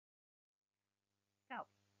So,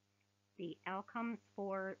 the outcomes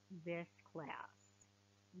for this class.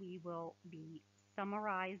 We will be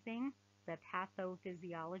summarizing the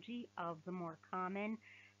pathophysiology of the more common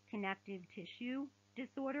connective tissue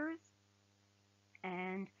disorders,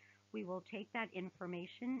 and we will take that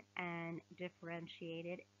information and differentiate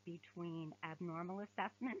it between abnormal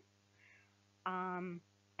assessments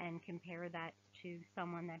and compare that to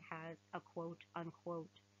someone that has a quote unquote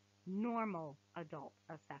normal adult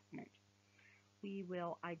assessment. We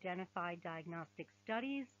will identify diagnostic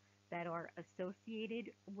studies that are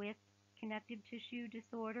associated with connective tissue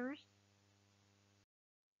disorders,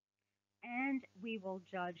 and we will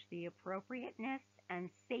judge the appropriateness and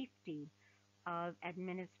safety of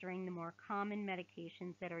administering the more common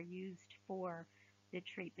medications that are used for the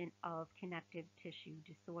treatment of connective tissue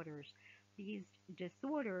disorders. These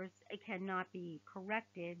disorders cannot be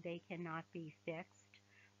corrected, they cannot be fixed,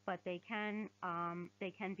 but they can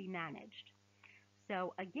be managed.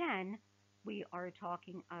 So again, we are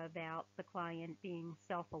talking about the client being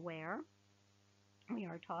self-aware. We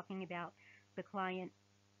are talking about the client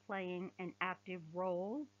playing an active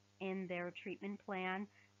role in their treatment plan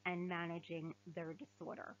and managing their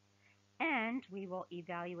disorder. And we will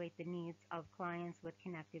evaluate the needs of clients with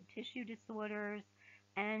connective tissue disorders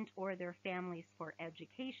and or their families for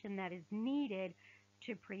education that is needed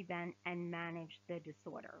to prevent and manage the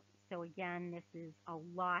disorder. So again, this is a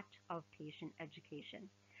lot of patient education.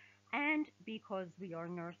 And because we are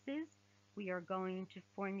nurses, we are going to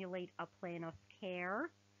formulate a plan of care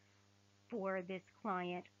for this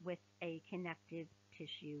client with a connective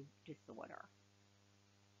tissue disorder.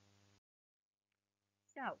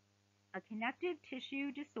 So, a connective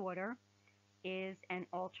tissue disorder is an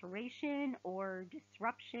alteration or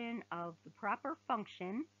disruption of the proper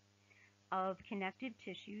function of connective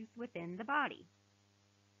tissues within the body.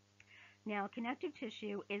 Now, connective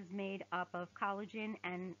tissue is made up of collagen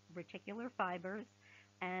and reticular fibers,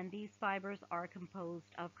 and these fibers are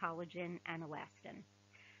composed of collagen and elastin.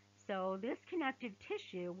 So this connective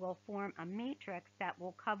tissue will form a matrix that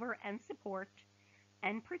will cover and support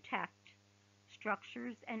and protect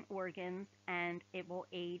structures and organs, and it will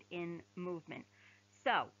aid in movement.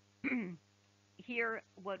 So here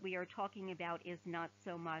what we are talking about is not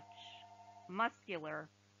so much muscular,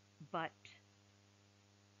 but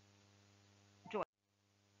joint.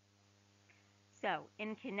 So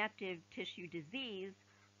in connective tissue disease,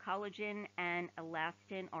 collagen and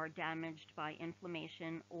elastin are damaged by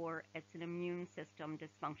inflammation, or it's an immune system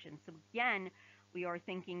dysfunction. So again, we are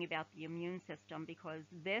thinking about the immune system because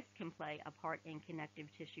this can play a part in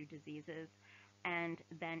connective tissue diseases, and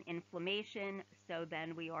then inflammation. So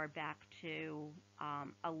then we are back to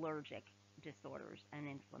allergic disorders and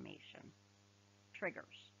inflammation.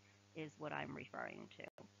 Triggers is what I'm referring to.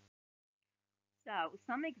 So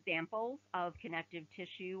some examples of connective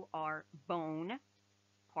tissue are bone,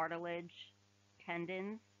 cartilage,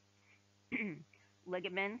 tendons,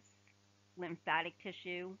 ligaments, lymphatic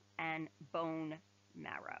tissue, and bone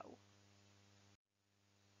marrow.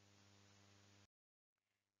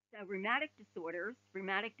 So rheumatic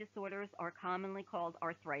disorders are commonly called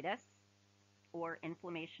arthritis or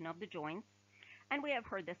inflammation of the joints, and we have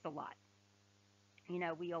heard this a lot. You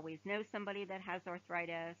know, we always know somebody that has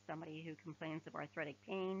arthritis, somebody who complains of arthritic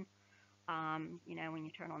pain. You know, when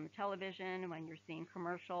you turn on the television, when you're seeing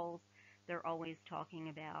commercials, they're always talking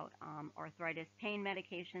about arthritis pain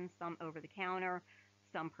medications, some over the counter,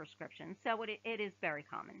 some prescription. So it is very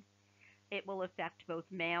common. It will affect both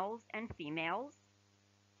males and females.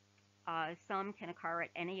 Some can occur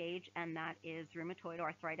at any age, and that is rheumatoid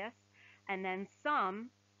arthritis. And then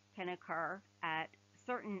some can occur at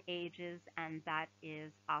certain ages, and that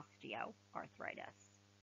is osteoarthritis.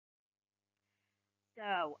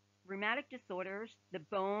 So, rheumatic disorders, the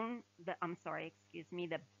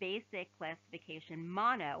basic classification,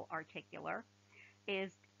 monoarticular,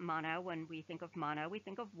 is mono. When we think of mono, we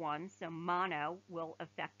think of one. So mono will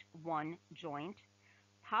affect one joint.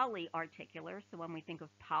 Polyarticular, so when we think of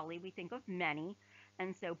poly, we think of many.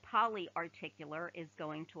 And so polyarticular is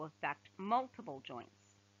going to affect multiple joints.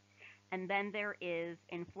 And then there is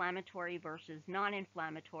inflammatory versus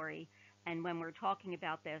non-inflammatory. And when we're talking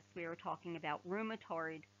about this, we are talking about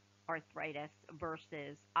rheumatoid arthritis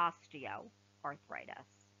versus osteoarthritis.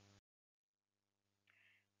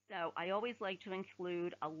 So I always like to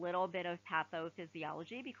include a little bit of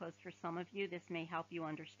pathophysiology because for some of you, this may help you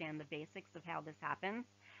understand the basics of how this happens.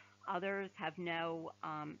 Others have no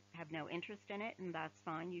interest in it, and that's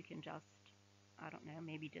fine. You can just, I don't know,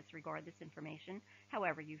 maybe disregard this information,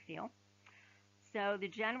 however you feel. So the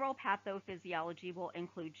general pathophysiology will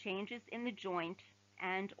include changes in the joint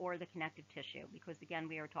and or the connective tissue, because again,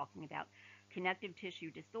 we are talking about connective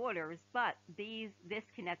tissue disorders, but this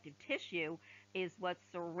connective tissue is what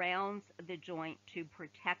surrounds the joint to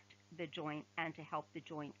protect the joint and to help the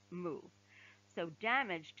joint move. So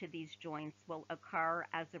damage to these joints will occur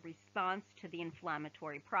as a response to the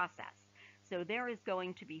inflammatory process. So there is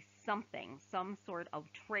going to be something, some sort of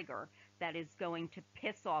trigger that is going to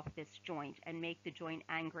piss off this joint and make the joint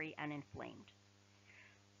angry and inflamed.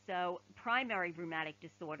 So primary rheumatic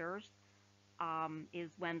disorders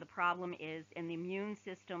is when the problem is in the immune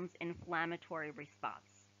system's inflammatory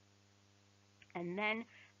response. And then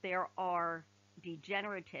there are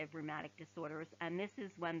degenerative rheumatic disorders, and this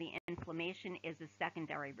is when the inflammation is a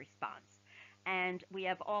secondary response. And we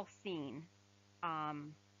have all seen,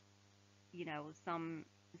 some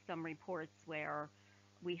reports where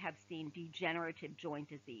we have seen degenerative joint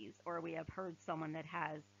disease, or we have heard someone that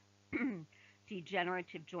has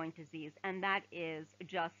degenerative joint disease, and that is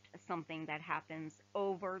just something that happens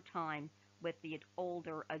over time with the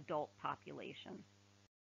older adult population.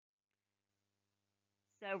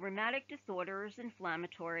 So rheumatic disorders,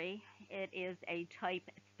 inflammatory, it is a type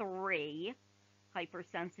 3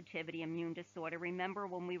 hypersensitivity immune disorder. Remember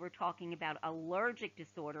when we were talking about allergic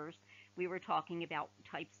disorders, we were talking about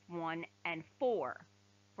types 1 and 4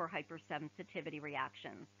 for hypersensitivity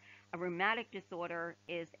reactions. A rheumatic disorder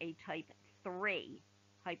is a type 3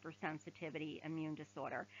 hypersensitivity immune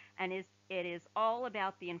disorder, and it is all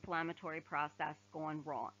about the inflammatory process gone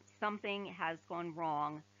wrong. Something has gone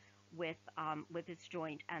wrong with this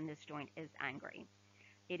joint, and this joint is angry.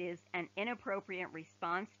 It is an inappropriate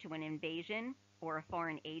response to an invasion or a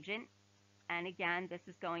foreign agent, and again, this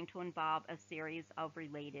is going to involve a series of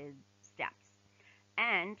related steps.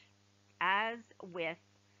 And as with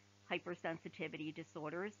hypersensitivity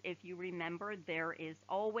disorders, if you remember, there is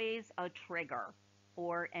always a trigger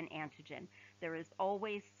or an antigen. There is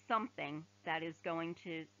always something that is going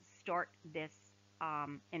to start this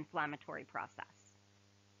inflammatory process.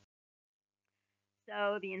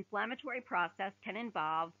 So the inflammatory process can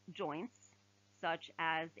involve joints, such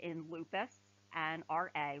as in lupus and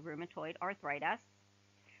RA, rheumatoid arthritis.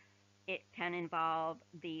 It can involve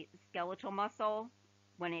the skeletal muscle.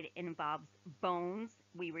 When it involves bones,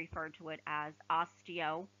 we refer to it as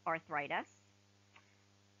osteoarthritis.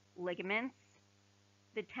 Ligaments,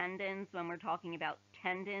 the tendons, when we're talking about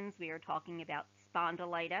tendons, we are talking about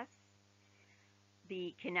spondylitis.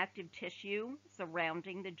 The connective tissue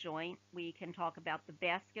surrounding the joint, we can talk about the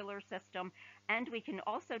vascular system, and we can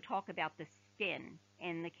also talk about the skin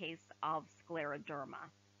in the case of scleroderma.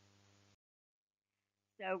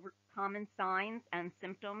 So common signs and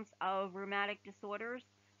symptoms of rheumatic disorders: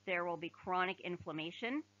 there will be chronic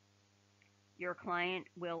inflammation. Your client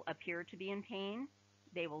will appear to be in pain.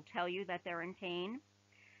 They will tell you that they're in pain.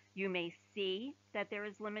 You may see that there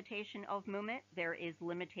is limitation of movement, there is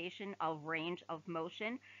limitation of range of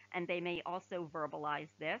motion, and they may also verbalize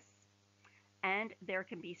this. And there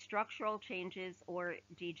can be structural changes or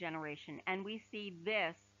degeneration. And we see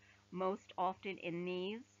this most often in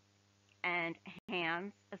knees and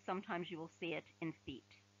hands. Sometimes you will see it in feet.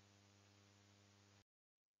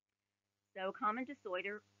 So common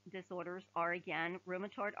disorders are, again,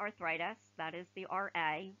 rheumatoid arthritis, that is the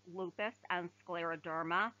RA, lupus, and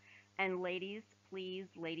scleroderma. And ladies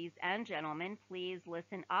and gentlemen, please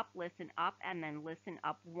listen up, and then listen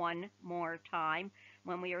up one more time.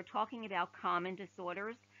 When we are talking about common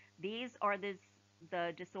disorders, these are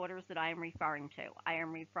the disorders that I am referring to. I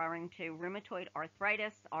am referring to rheumatoid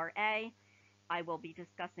arthritis, RA. I will be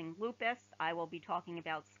discussing lupus. I will be talking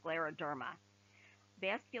about scleroderma.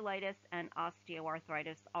 Vasculitis and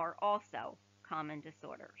osteoarthritis are also common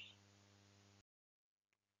disorders.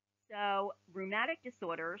 So, rheumatic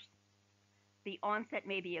disorders, the onset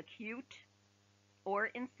may be acute or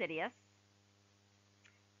insidious.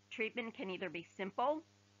 Treatment can either be simple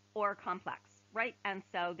or complex, right? And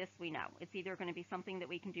so this we know. It's either going to be something that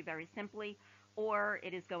we can do very simply, or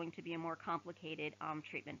it is going to be a more complicated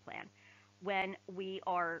treatment plan. When we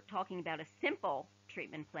are talking about a simple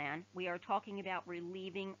treatment plan, we are talking about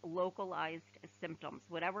relieving localized symptoms.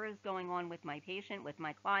 Whatever is going on with my patient, with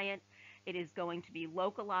my client, it is going to be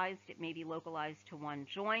localized. It may be localized to one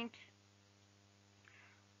joint.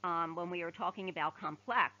 When we are talking about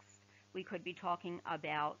complex, we could be talking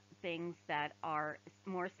about things that are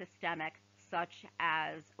more systemic, such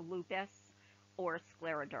as lupus or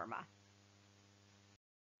scleroderma.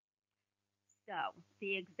 So,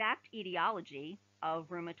 the exact etiology of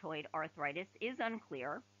rheumatoid arthritis is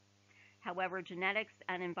unclear. However, genetics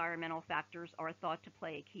and environmental factors are thought to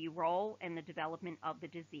play a key role in the development of the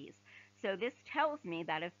disease. So this tells me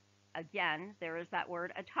that if, again, there is that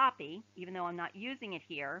word atopy, even though I'm not using it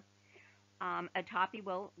here, Atopy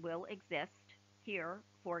will exist here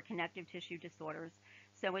for connective tissue disorders.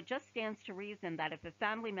 So it just stands to reason that if a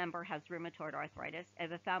family member has rheumatoid arthritis,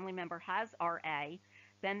 if a family member has RA,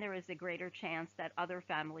 then there is a greater chance that other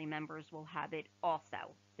family members will have it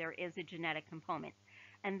also. There is a genetic component.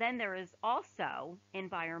 And then there is also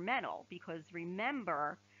environmental, because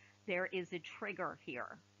remember, there is a trigger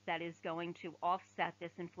here that is going to offset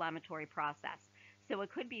this inflammatory process. So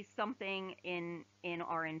it could be something in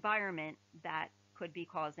our environment that could be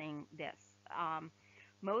causing this.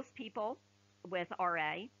 Most people with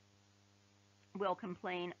RA will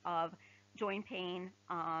complain of joint pain,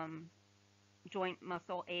 joint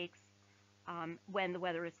muscle aches when the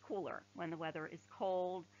weather is cooler, when the weather is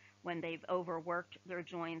cold, when they've overworked their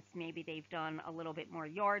joints, maybe they've done a little bit more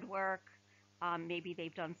yard work, maybe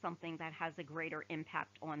they've done something that has a greater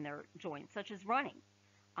impact on their joints, such as running.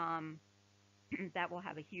 That will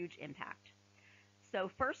have a huge impact. So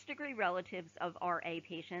first degree relatives of RA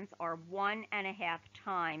patients are 1.5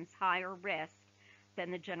 times higher risk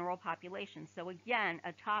than the general population. So again,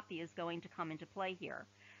 atopy is going to come into play here.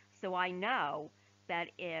 So I know that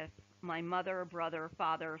if my mother, brother,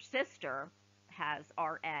 father, sister has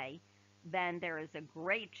RA, then there is a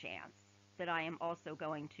great chance that I am also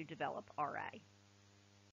going to develop RA.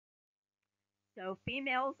 So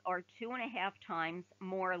females are 2.5 times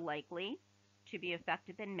more likely to be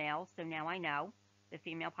affected than males. So now I know the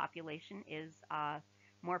female population is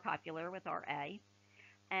more popular with RA.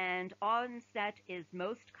 And onset is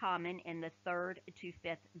most common in the 3rd to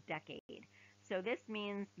 5th decade. So this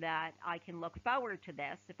means that I can look forward to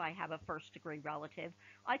this if I have a first degree relative.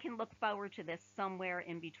 I can look forward to this somewhere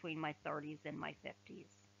in between my 30s and my 50s.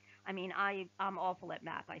 I mean, I'm awful at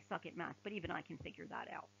math. I suck at math, but even I can figure that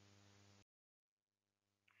out.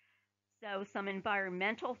 So some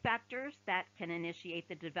environmental factors that can initiate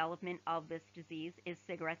the development of this disease is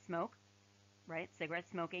cigarette smoke, right? Cigarette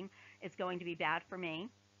smoking is going to be bad for me,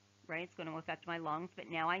 right? It's going to affect my lungs,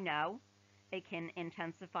 but now I know it can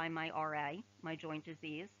intensify my RA, my joint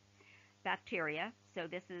disease. Bacteria, so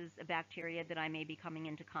this is a bacteria that I may be coming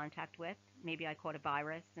into contact with. Maybe I caught a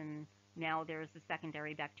virus and now there's a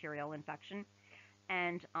secondary bacterial infection.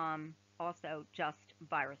 And also just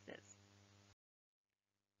viruses.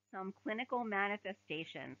 Some clinical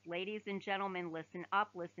manifestations. Ladies and gentlemen, listen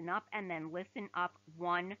up, and then listen up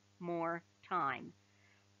one more time.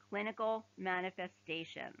 Clinical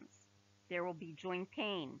manifestations. There will be joint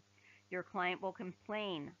pain. Your client will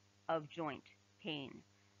complain of joint pain.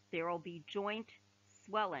 There will be joint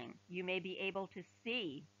swelling. You may be able to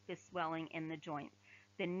see the swelling in the joint.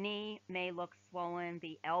 The knee may look swollen.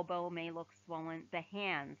 The elbow may look swollen. The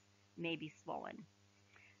hands may be swollen.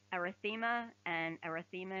 Erythema, and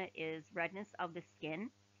erythema is redness of the skin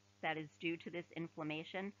that is due to this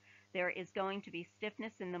inflammation. There is going to be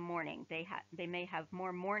stiffness in the morning. They may have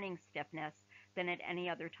more morning stiffness than at any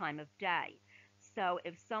other time of day. So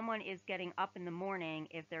if someone is getting up in the morning,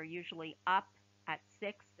 if they're usually up at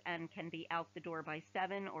 6 and can be out the door by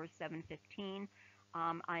 7 or 7:15,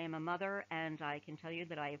 I am a mother and I can tell you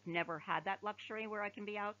that I have never had that luxury where I can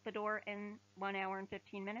be out the door in 1 hour and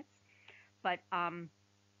 15 minutes. But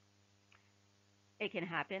it can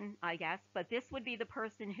happen, I guess. But this would be the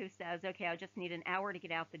person who says, okay, I just need an hour to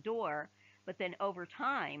get out the door. But then over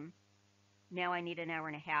time, now I need an hour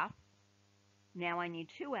and a half. Now I need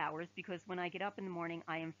 2 hours because when I get up in the morning,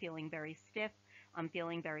 I am feeling very stiff. I'm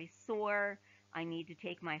feeling very sore. I need to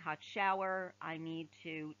take my hot shower. I need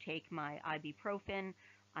to take my ibuprofen.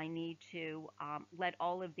 I need to let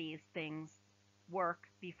all of these things work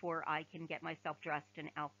before I can get myself dressed and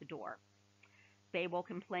out the door. They will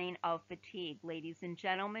complain of fatigue. Ladies and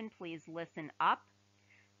gentlemen, please listen up.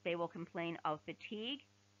 They will complain of fatigue,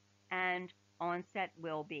 and onset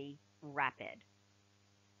will be rapid.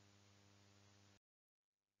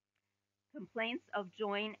 Complaints of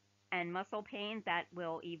joint and muscle pain that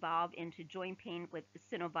will evolve into joint pain with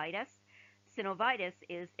synovitis. Synovitis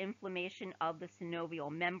is inflammation of the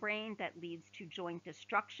synovial membrane that leads to joint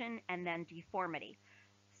destruction and then deformity.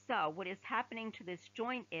 So what is happening to this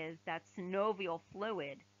joint is that synovial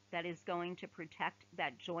fluid that is going to protect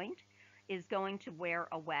that joint is going to wear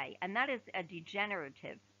away. And that is a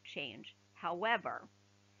degenerative change. However,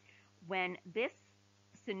 when this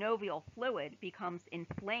synovial fluid becomes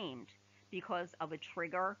inflamed because of a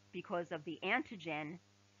trigger, because of the antigen,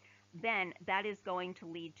 then that is going to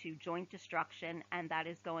lead to joint destruction and that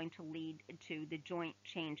is going to lead to the joint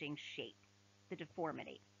changing shape, the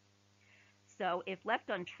deformity. So if left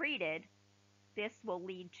untreated, this will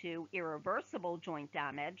lead to irreversible joint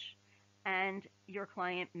damage and your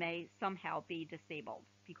client may somehow be disabled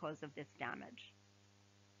because of this damage.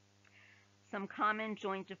 Some common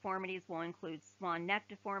joint deformities will include swan neck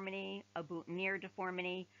deformity, a boutonniere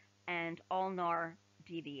deformity, and ulnar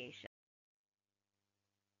deviation.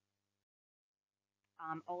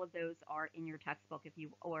 All of those are in your textbook if you,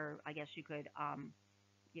 or I guess you could,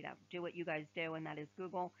 do what you guys do, and that is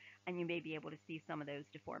Google, and you may be able to see some of those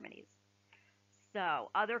deformities. So,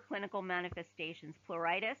 other clinical manifestations,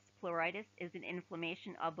 pleuritis. Pleuritis is an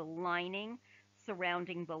inflammation of the lining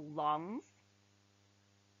surrounding the lungs.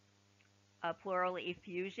 A pleural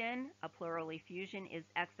effusion. A pleural effusion is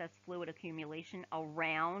excess fluid accumulation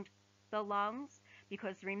around the lungs,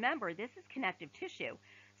 because remember, this is connective tissue.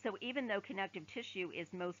 So even though connective tissue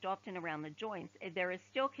is most often around the joints, there is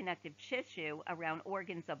still connective tissue around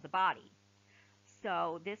organs of the body.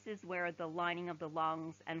 So this is where the lining of the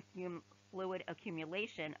lungs and fluid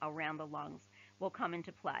accumulation around the lungs will come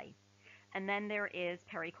into play. And then there is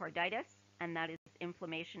pericarditis, and that is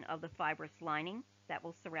inflammation of the fibrous lining that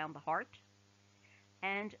will surround the heart.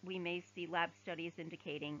 And we may see lab studies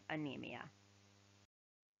indicating anemia.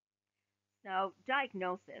 So,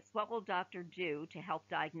 diagnosis. What will doctor do to help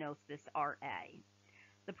diagnose this RA?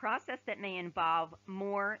 The process that may involve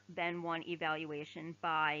more than one evaluation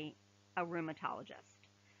by a rheumatologist.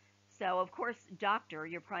 So, of course, doctor,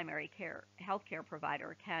 your primary care healthcare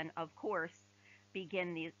provider, can, of course,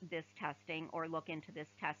 begin this testing or look into this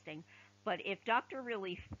testing. But if doctor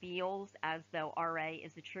really feels as though RA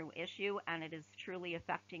is a true issue and it is truly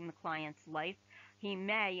affecting the client's life, he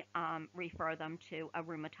may refer them to a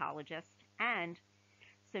rheumatologist. And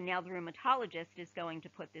so now the rheumatologist is going to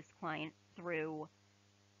put this client through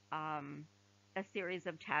a series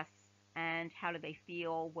of tests. And how do they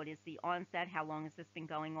feel? What is the onset? How long has this been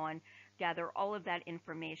going on? Gather all of that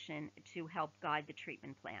information to help guide the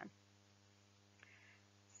treatment plan.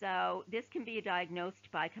 So this can be diagnosed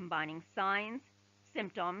by combining signs,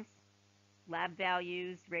 symptoms, lab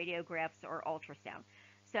values, radiographs, or ultrasound.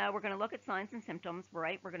 So we're going to look at signs and symptoms,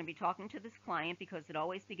 right? We're going to be talking to this client because it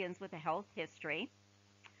always begins with a health history.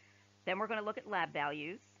 Then we're going to look at lab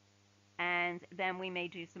values. And then we may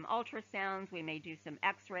do some ultrasounds, we may do some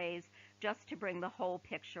x-rays, just to bring the whole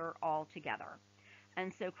picture all together.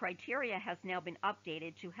 And so criteria has now been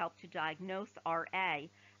updated to help to diagnose RA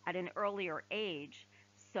at an earlier age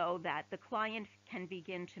so that the client can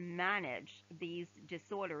begin to manage these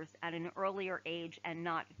disorders at an earlier age and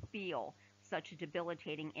not feel such a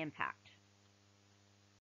debilitating impact.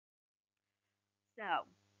 So,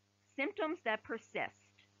 symptoms that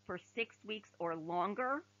persist for 6 weeks or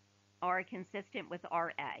longer are consistent with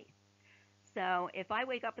RA. So if I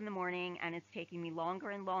wake up in the morning and it's taking me longer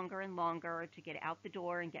and longer and longer to get out the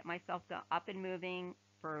door and get myself up and moving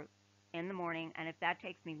in the morning, and if that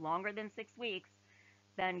takes me longer than 6 weeks,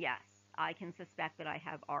 then yes, I can suspect that I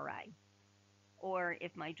have RA. Or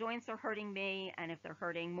if my joints are hurting me and if they're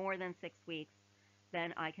hurting more than 6 weeks,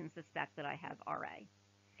 then I can suspect that I have RA.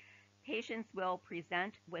 Patients will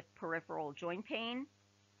present with peripheral joint pain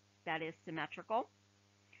that is symmetrical,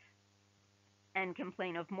 and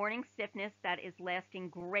complain of morning stiffness that is lasting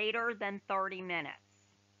greater than 30 minutes.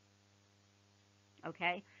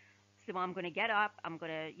 Okay, so I'm going to get up, I'm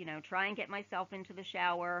going to, try and get myself into the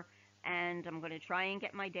shower, and I'm going to try and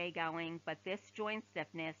get my day going, but this joint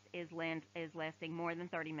stiffness is lasting more than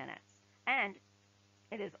 30 minutes. And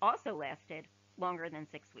it has also lasted longer than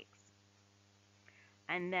 6 weeks.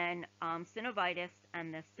 And then synovitis,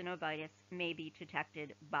 and this synovitis may be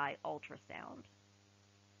detected by ultrasound.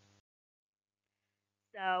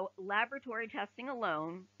 So laboratory testing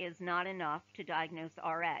alone is not enough to diagnose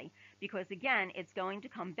RA because, again, it's going to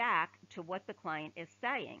come back to what the client is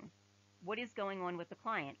saying. What is going on with the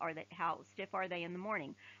client? How stiff are they in the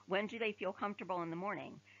morning? When do they feel comfortable in the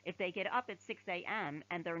morning? If they get up at 6 a.m.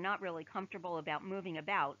 and they're not really comfortable about moving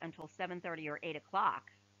about until 7:30 or 8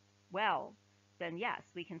 o'clock, well, then yes,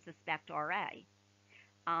 we can suspect RA.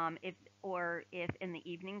 If in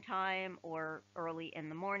the evening time or early in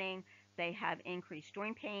the morning they have increased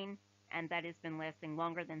joint pain and that has been lasting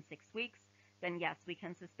longer than 6 weeks, then yes, we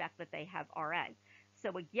can suspect that they have RA.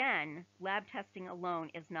 So again, lab testing alone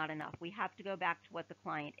is not enough. We have to go back to what the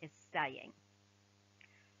client is saying.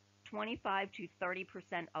 25 to 30%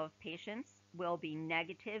 of patients will be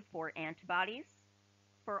negative for antibodies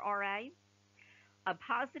for RA. A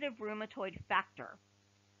positive rheumatoid factor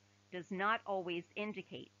does not always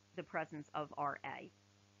indicate the presence of RA.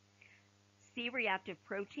 C-reactive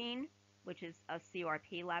protein, which is a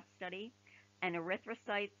CRP lab study, and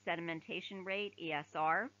erythrocyte sedimentation rate,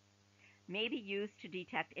 ESR, may be used to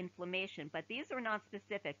detect inflammation, but these are not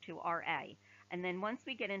specific to RA. And then once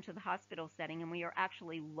we get into the hospital setting and we are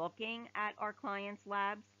actually looking at our clients'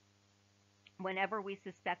 labs, whenever we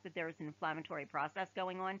suspect that there is an inflammatory process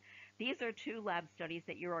going on, these are two lab studies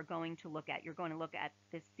that you are going to look at. You're going to look at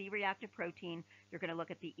the C-reactive protein, you're going to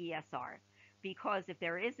look at the ESR. Because if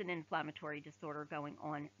there is an inflammatory disorder going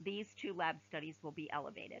on, these two lab studies will be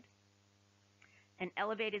elevated. An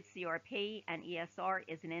elevated CRP and ESR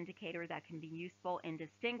is an indicator that can be useful in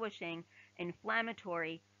distinguishing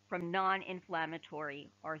inflammatory from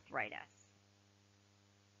non-inflammatory arthritis.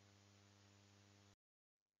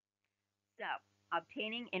 So,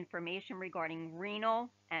 obtaining information regarding renal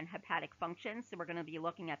and hepatic functions. So, we're going to be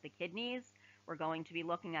looking at the kidneys, we're going to be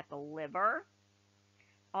looking at the liver.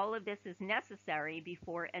 All of this is necessary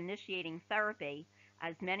before initiating therapy,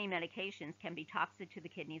 as many medications can be toxic to the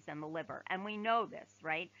kidneys and the liver. And we know this,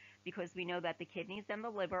 right? Because we know that the kidneys and the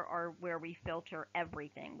liver are where we filter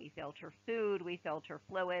everything. We filter food, we filter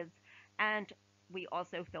fluids, and we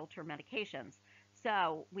also filter medications.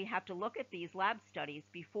 So we have to look at these lab studies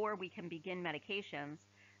before we can begin medications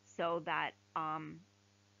so that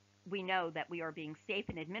we know that we are being safe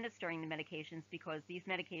in administering the medications, because these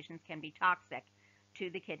medications can be toxic to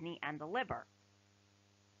the kidney and the liver.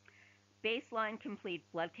 Baseline complete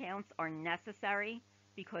blood counts are necessary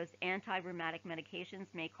because anti-rheumatic medications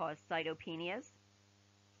may cause cytopenias.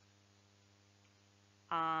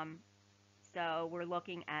 So we're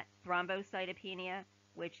looking at thrombocytopenia,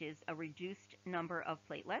 which is a reduced number of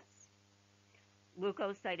platelets,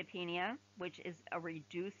 leukocytopenia, which is a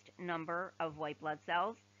reduced number of white blood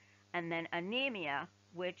cells, and then anemia,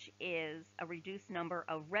 which is a reduced number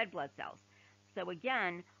of red blood cells. So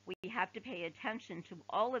again, we have to pay attention to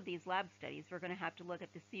all of these lab studies. We're going to have to look at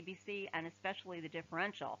the CBC and especially the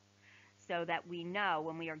differential, so that we know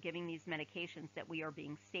when we are giving these medications that we are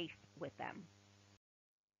being safe with them.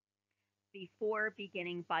 Before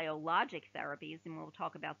beginning biologic therapies, and we'll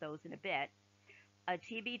talk about those in a bit, a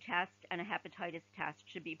TB test and a hepatitis test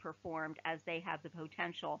should be performed, as they have the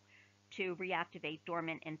potential to reactivate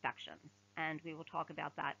dormant infections. And we will talk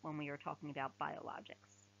about that when we are talking about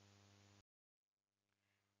biologics.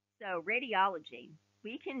 So radiology,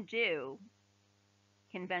 we can do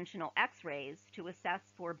conventional x-rays to assess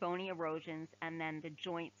for bony erosions and then the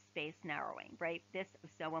joint space narrowing, right?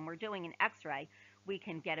 So when we're doing an x-ray, we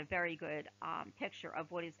can get a very good picture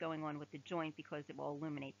of what is going on with the joint, because it will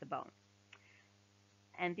illuminate the bone.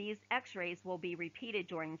 And these x-rays will be repeated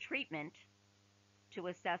during treatment to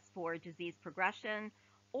assess for disease progression,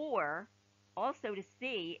 or also to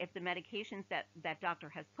see if the medications that doctor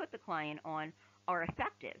has put the client on are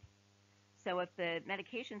effective. So if the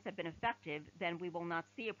medications have been effective, then we will not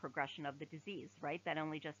see a progression of the disease, right? That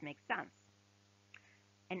only just makes sense.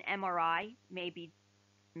 An MRI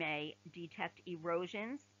may detect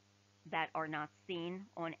erosions that are not seen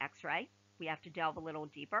on x-ray. We have to delve a little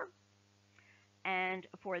deeper. And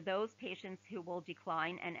for those patients who will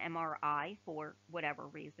decline an MRI for whatever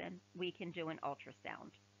reason, we can do an ultrasound.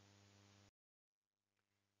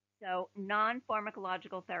 So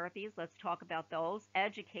non-pharmacological therapies, let's talk about those.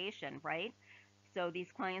 Education, right? So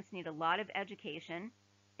these clients need a lot of education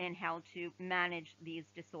in how to manage these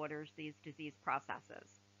disorders, these disease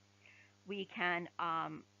processes. We can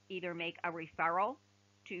either make a referral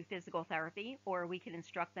to physical therapy, or we can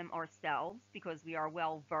instruct them ourselves, because we are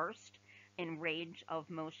well versed in range of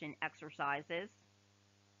motion exercises.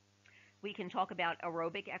 We can talk about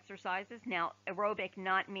aerobic exercises. Now, aerobic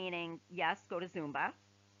not meaning, yes, go to Zumba,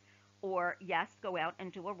 or yes, go out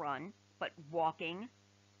and do a run, but walking,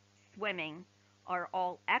 swimming are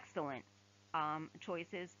all excellent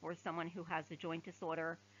choices for someone who has a joint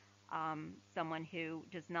disorder, someone who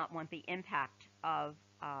does not want the impact of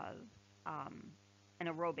an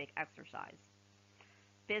aerobic exercise.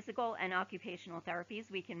 Physical and occupational therapies,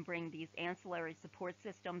 we can bring these ancillary support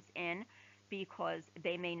systems in, because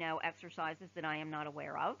they may know exercises that I am not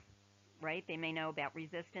aware of, right? They may know about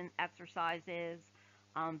resistance exercises.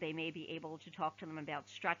 They may be able to talk to them about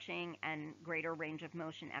stretching and greater range of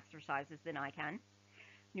motion exercises than I can.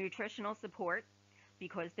 Nutritional support,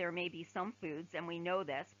 because there may be some foods, and we know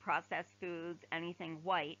this, processed foods, anything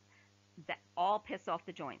white, that all piss off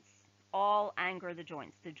the joints, all anger the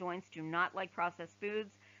joints. The joints do not like processed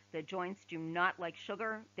foods. The joints do not like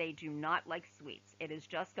sugar. They do not like sweets. It is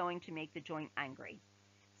just going to make the joint angry.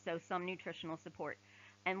 So some nutritional support.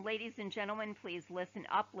 And ladies and gentlemen, please listen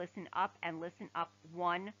up, and listen up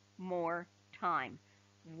one more time.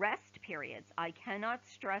 Rest periods. I cannot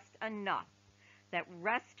stress enough that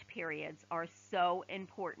rest periods are so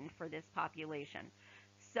important for this population.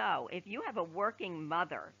 So if you have a working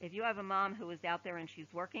mother, if you have a mom who is out there and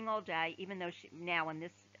she's working all day, even though now in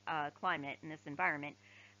this climate, in this environment,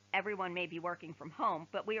 everyone may be working from home,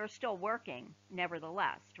 but we are still working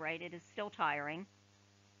nevertheless, right? It is still tiring.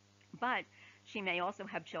 But She may also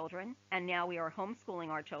have children, and now we are homeschooling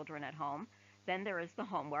our children at home. Then there is the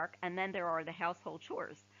homework, and then there are the household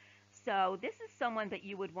chores. So this is someone that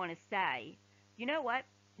you would want to say, you know what?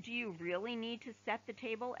 Do you really need to set the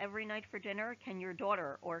table every night for dinner? Can your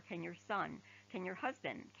daughter or can your son, can your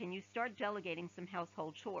husband, can you start delegating some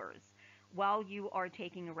household chores? While you are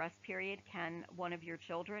taking a rest period, can one of your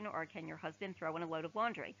children or can your husband throw in a load of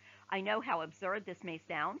laundry? I know how absurd this may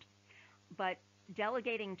sound, but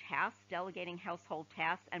delegating tasks, delegating household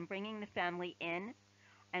tasks, and bringing the family in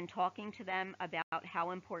and talking to them about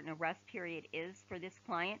how important a rest period is for this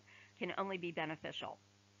client can only be beneficial.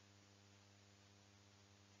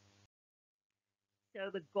 So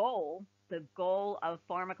the goal of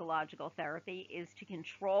pharmacological therapy is to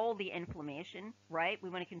control the inflammation, right? We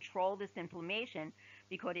want to control this inflammation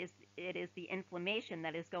because it is the inflammation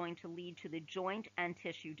that is going to lead to the joint and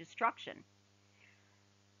tissue destruction.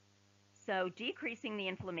 So decreasing the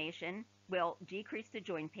inflammation will decrease the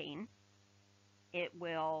joint pain. It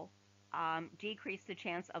will decrease the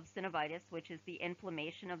chance of synovitis, which is the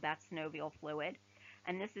inflammation of that synovial fluid.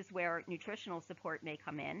 And this is where nutritional support may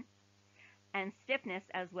come in. And stiffness,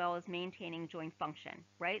 as well as maintaining joint function,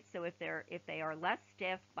 right? So if they are less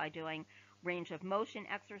stiff by doing range of motion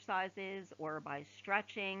exercises or by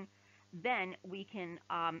stretching, then we can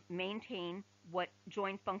maintain what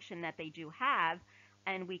joint function that they do have,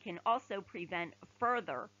 and we can also prevent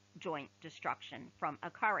further joint destruction from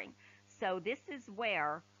occurring. So this is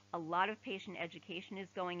where a lot of patient education is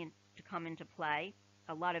going to come into play,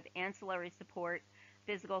 a lot of ancillary support,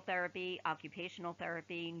 physical therapy, occupational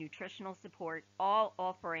therapy, nutritional support, all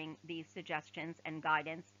offering these suggestions and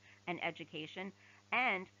guidance and education.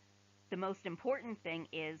 And the most important thing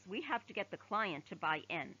is we have to get the client to buy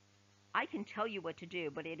in. I can tell you what to do,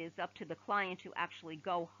 but it is up to the client to actually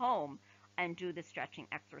go home and do the stretching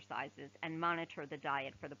exercises and monitor the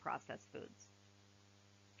diet for the processed foods.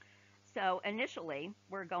 So initially,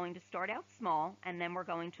 we're going to start out small, and then we're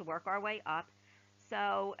going to work our way up.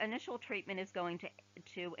 So initial treatment is going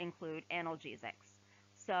to include analgesics.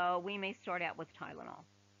 So we may start out with Tylenol,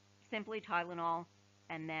 simply Tylenol,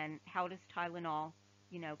 and then how does Tylenol,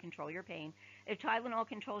 control your pain? If Tylenol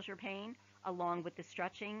controls your pain, along with the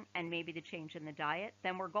stretching and maybe the change in the diet,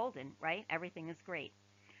 then we're golden, right? Everything is great.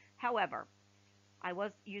 However, I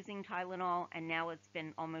was using Tylenol, and now it's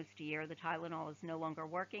been almost a year. The Tylenol is no longer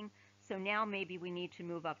working. So now maybe we need to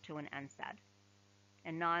move up to an NSAID,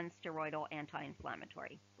 a non-steroidal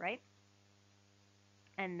anti-inflammatory, right?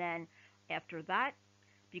 And then after that,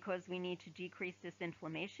 because we need to decrease this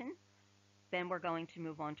inflammation, then we're going to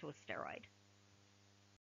move on to a steroid.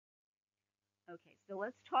 Okay, so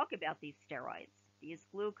let's talk about these steroids, these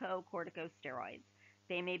glucocorticosteroids.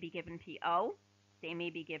 They may be given PO, they may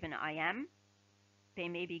be given IM, they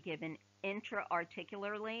may be given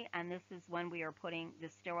intra-articularly, and this is when we are putting the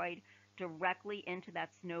steroid directly into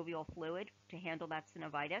that synovial fluid to handle that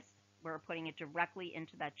synovitis. We're putting it directly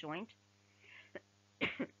into that joint.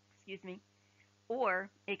 Excuse me.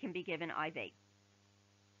 Or it can be given IV.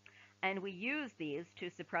 And we use these to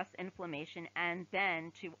suppress inflammation and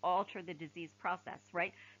then to alter the disease process,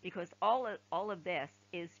 right? Because all of this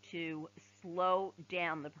is to slow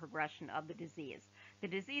down the progression of the disease. The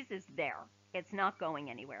disease is there. It's not going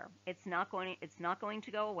anywhere. It's not going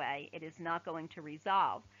to go away. It is not going to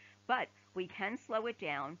resolve. But we can slow it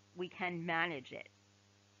down. We can manage it.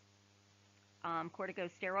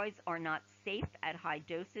 Corticosteroids are not safe at high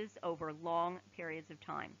doses over long periods of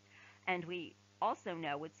time. And we also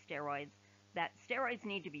know with steroids that steroids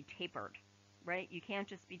need to be tapered, right? You can't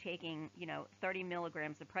just be taking, 30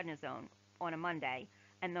 milligrams of prednisone on a Monday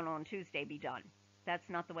and then on Tuesday be done. That's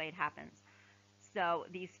not the way it happens. So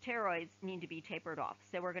these steroids need to be tapered off.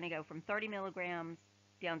 So we're going to go from 30 milligrams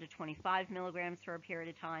down to 25 milligrams for a period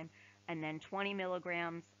of time, and then 20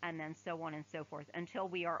 milligrams, and then so on and so forth until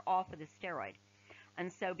we are off of the steroid.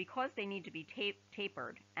 And so because they need to be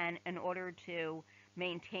tapered, and in order to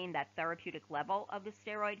maintain that therapeutic level of the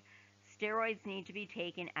steroid, steroids need to be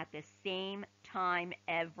taken at the same time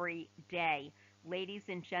every day. Ladies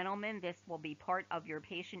and gentlemen, this will be part of your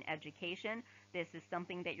patient education. This is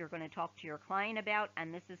something that you're going to talk to your client about,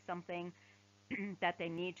 and this is something that they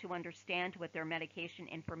need to understand with their medication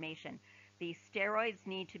information. These steroids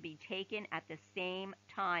need to be taken at the same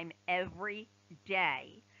time every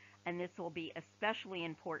day, and this will be especially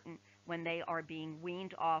important when they are being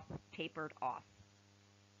weaned off, tapered off.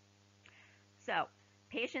 So,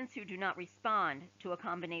 patients who do not respond to a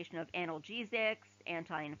combination of analgesics,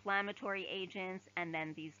 anti-inflammatory agents, and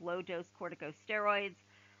then these low-dose corticosteroids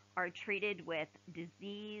are treated with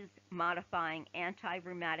disease-modifying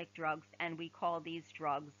anti-rheumatic drugs, and we call these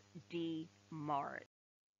drugs DMARDs.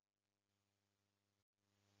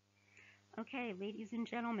 Okay, ladies and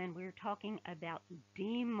gentlemen, we're talking about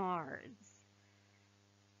DMARDs.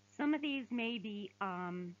 Some of these may be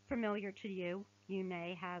familiar to you. You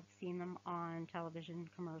may have seen them on television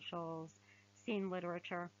commercials, seen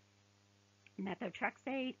literature.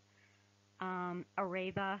 Methotrexate,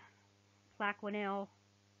 Araba, Plaquenil,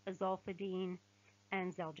 Azolfidine,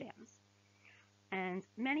 and Xeljanz. And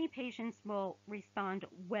many patients will respond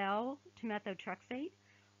well to methotrexate,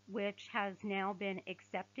 which has now been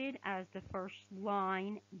accepted as the first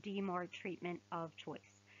line DMARD treatment of choice.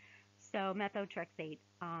 So methotrexate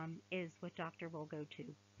is what doctor will go to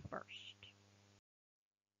first.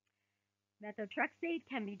 Methotrexate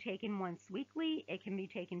can be taken once weekly. It can be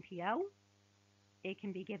taken PO. It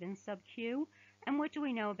can be given sub-Q. And what do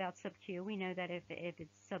we know about sub-Q? We know that if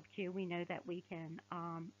it's sub-Q, we know that we can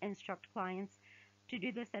instruct clients to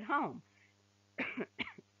do this at home.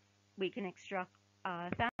 We can instruct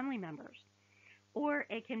family members, or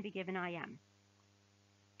it can be given IM.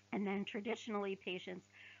 And then traditionally, patients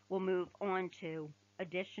will move on to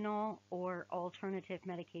additional or alternative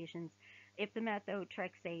medications if the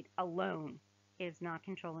methotrexate alone is not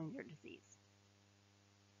controlling their disease.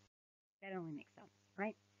 That only makes sense,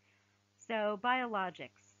 right? So,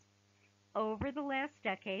 biologics. Over the last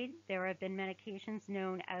decade, there have been medications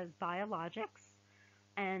known as biologics,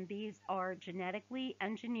 and these are genetically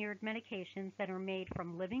engineered medications that are made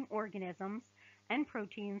from living organisms and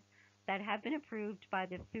proteins that have been approved by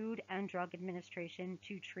the Food and Drug Administration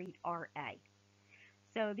to treat RA.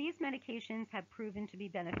 So these medications have proven to be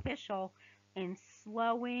beneficial in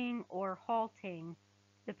slowing or halting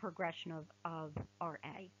the progression of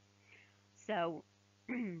RA. So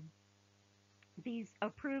these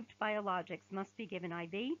approved biologics must be given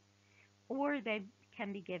IV, or they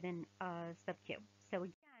can be given sub-Q. So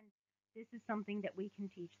again, this is something that we can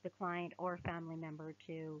teach the client or family member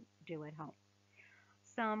to do at home.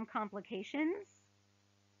 Some complications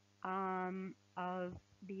of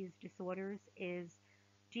these disorders is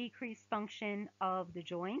decreased function of the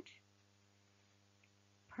joint,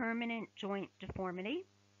 permanent joint deformity,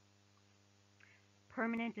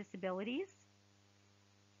 permanent disabilities.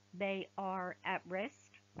 They are at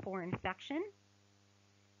risk for infection.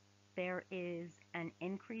 There is an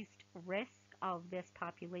increased risk of this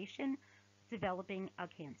population developing a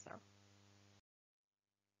cancer.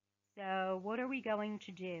 So what are we going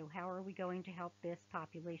to do? How are we going to help this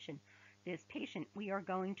population, this patient? We are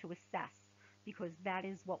going to assess, because that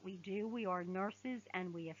is what we do. We are nurses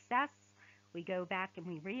and we assess. We go back and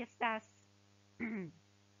we reassess. And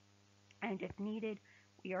if needed,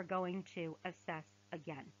 we are going to assess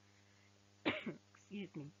again.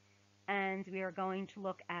 Excuse me. And we are going to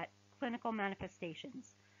look at clinical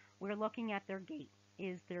manifestations. We're looking at their gait.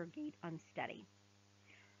 Is their gait unsteady?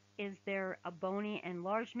 Is there a bony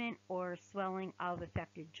enlargement or swelling of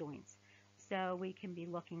affected joints? So we can be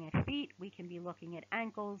looking at feet, we can be looking at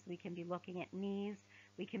ankles, we can be looking at knees,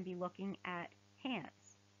 we can be looking at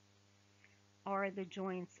hands. Are the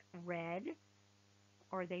joints red?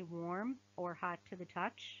 Are they warm or hot to the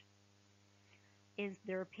touch? Is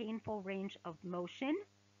there a painful range of motion?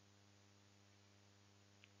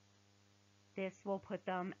 This will put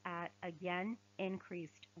them at, again,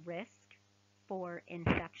 increased risk for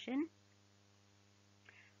infection.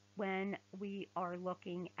 When we are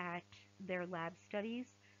looking at their lab studies,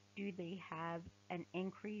 do they have an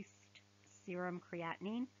increased serum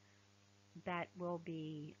creatinine? That will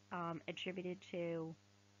be attributed to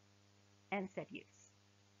NSAID use.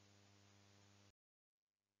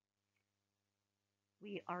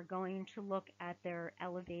 We are going to look at their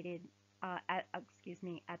elevated, at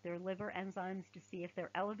their liver enzymes to see if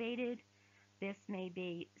they're elevated. This may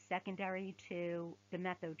be secondary to the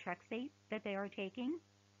methotrexate that they are taking.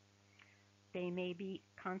 They may be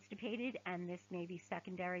constipated, and this may be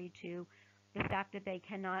secondary to the fact that they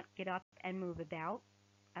cannot get up and move about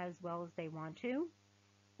as well as they want to.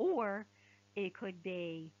 Or it could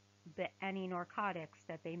be any narcotics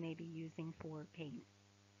that they may be using for pain.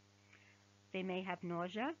 They may have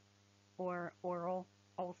nausea or oral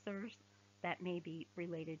ulcers that may be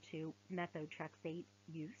related to methotrexate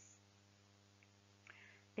use.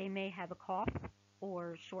 They may have a cough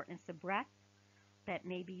or shortness of breath that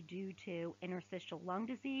may be due to interstitial lung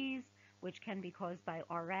disease, which can be caused by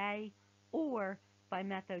RA or by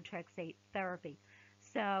methotrexate therapy.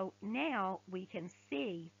 So now we can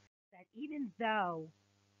see that even though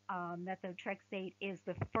methotrexate is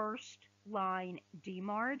the first line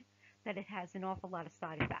DMARD, that it has an awful lot of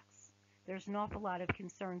side effects. There's an awful lot of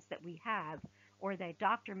concerns that we have, or that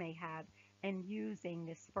doctor may have, in using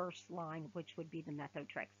this first line, which would be the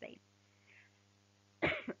methotrexate.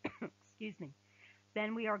 Excuse me.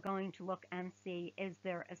 Then we are going to look and see, is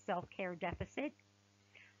there a self-care deficit,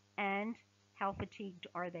 and how fatigued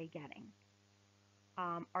are they getting?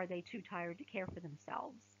 Are they too tired to care for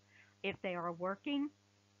themselves? If they are working,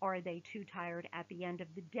 are they too tired at the end of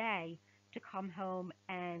the day to come home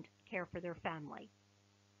and care for their family?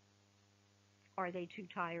 Are they too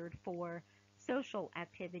tired for social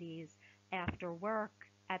activities after work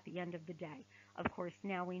at the end of the day? Of course,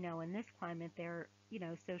 now we know in this climate,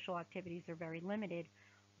 social activities are very limited.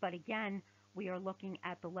 But again, we are looking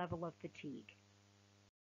at the level of fatigue.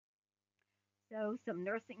 So, some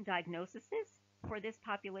nursing diagnoses for this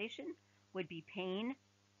population would be pain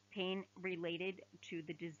related to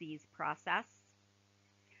the disease process,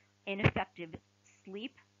 ineffective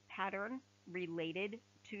sleep pattern related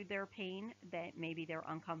to their pain, that maybe they're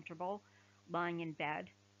uncomfortable lying in bed,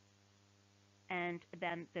 and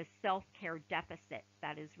then the self care deficit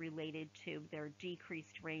that is related to their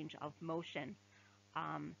decreased range of motion.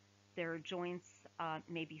 Um, their joints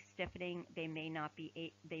may be stiffening. They may not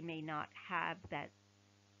have that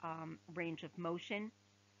range of motion,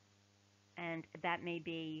 and that may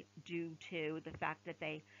be due to the fact that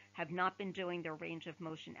they have not been doing their range of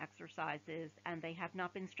motion exercises and they have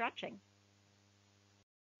not been stretching.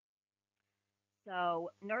 So,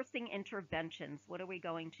 nursing interventions, what are we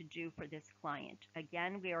going to do for this client?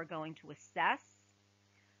 Again, we are going to assess.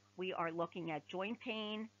 We are looking at joint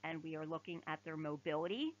pain and we are looking at their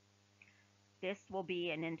mobility. This will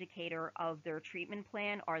be an indicator of their treatment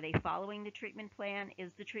plan. Are they following the treatment plan?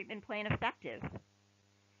 Is the treatment plan effective?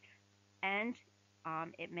 And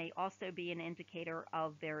it may also be an indicator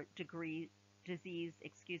of their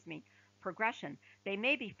progression. They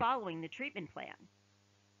may be following the treatment plan.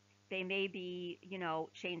 They may be,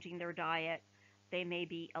 changing their diet. They may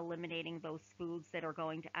be eliminating those foods that are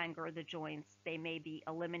going to anger the joints. They may be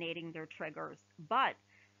eliminating their triggers. But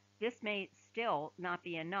this may still not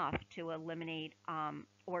be enough to eliminate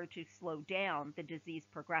or to slow down the disease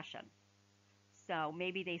progression. So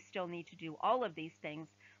maybe they still need to do all of these things,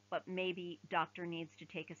 but maybe doctor needs to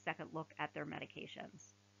take a second look at their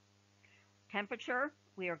medications. Temperature,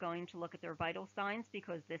 we are going to look at their vital signs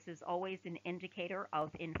because this is always an indicator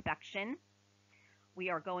of infection. We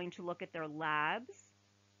are going to look at their labs.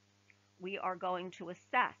 We are going to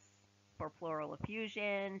assess for pleural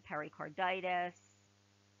effusion, pericarditis,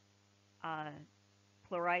 uh,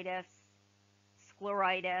 pleuritis,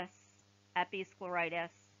 scleritis,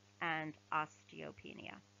 episcleritis, and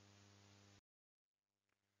osteopenia.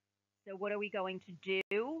 So what are we going to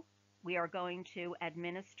do? We are going to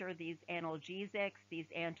administer these analgesics, these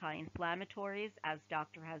anti-inflammatories, as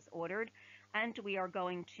doctor has ordered, and we are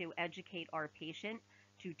going to educate our patient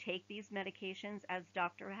to take these medications as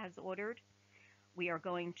doctor has ordered. We are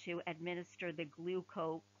going to administer the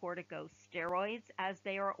glucocorticosteroids as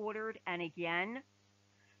they are ordered, and again,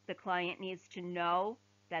 the client needs to know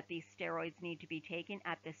that these steroids need to be taken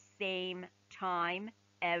at the same time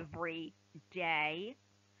every day,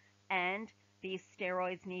 and these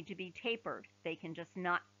steroids need to be tapered. They can just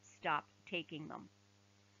not stop taking them.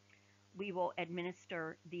 We will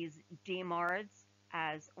administer these DMARDs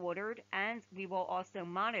as ordered, and we will also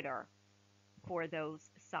monitor for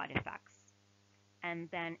those side effects, and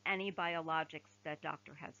then any biologics that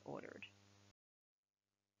doctor has ordered.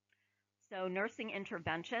 So nursing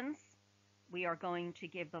interventions, we are going to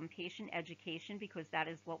give them patient education because that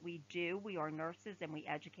is what we do. We are nurses and we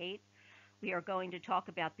educate. We are going to talk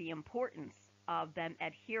about the importance of them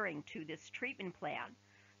adhering to this treatment plan.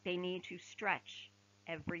 They need to stretch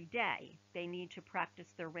every day. They need to practice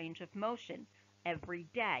their range of motion every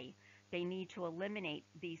day. They need to eliminate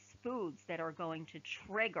these foods that are going to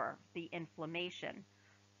trigger the inflammation.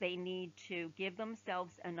 They need to give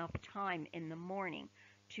themselves enough time in the morning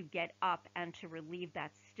to get up and to relieve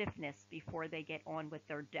that stiffness before they get on with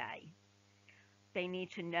their day. They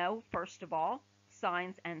need to know, first of all,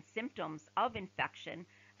 signs and symptoms of infection,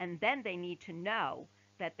 and then they need to know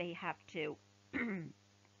that they have to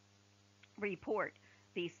report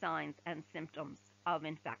these signs and symptoms of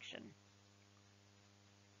infection.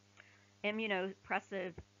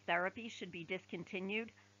 Immunosuppressive therapy should be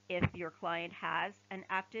discontinued if your client has an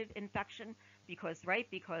active infection because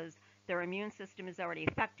their immune system is already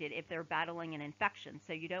affected if they're battling an infection,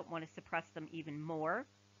 so you don't want to suppress them even more.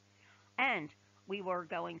 And we were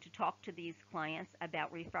going to talk to these clients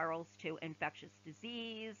about referrals to infectious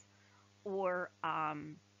disease or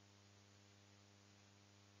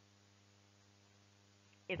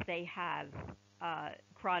if they have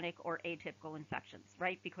chronic or atypical infections,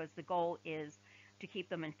 right? Because the goal is to keep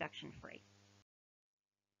them infection free.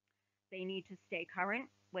 They need to stay current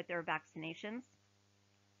with their vaccinations.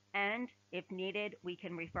 And if needed, we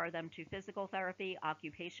can refer them to physical therapy,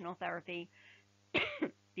 occupational therapy,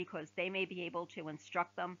 because they may be able to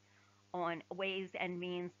instruct them on ways and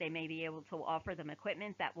means. They may be able to offer them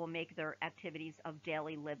equipment that will make their activities of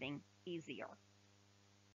daily living easier.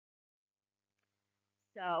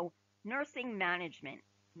 So, nursing management.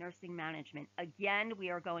 Nursing management. Again, we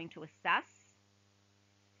are going to assess.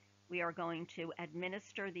 We are going to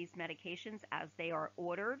administer these medications as they are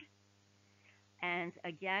ordered. And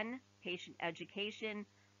again, patient education,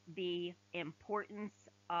 the importance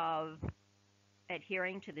of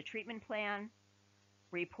adhering to the treatment plan,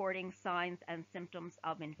 reporting signs and symptoms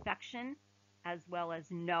of infection, as well as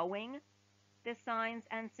knowing the signs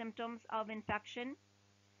and symptoms of infection,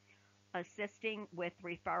 assisting with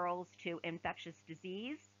referrals to infectious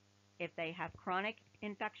disease if they have chronic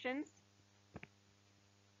infections,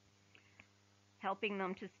 helping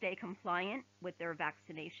them to stay compliant with their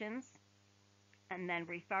vaccinations, and then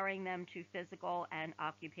referring them to physical and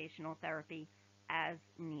occupational therapy as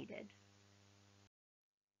needed.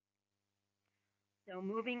 So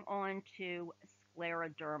moving on to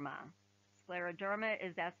scleroderma. Scleroderma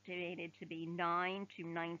is estimated to be 9 to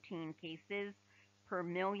 19 cases per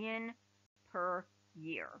million per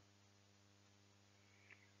year.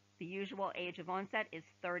 The usual age of onset is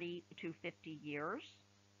 30 to 50 years.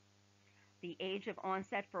 The age of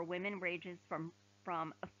onset for women ranges from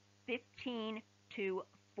 15 to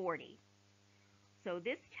 40. So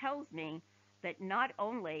this tells me that not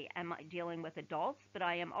only am I dealing with adults, but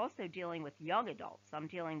I am also dealing with young adults. I'm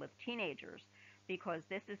dealing with teenagers, because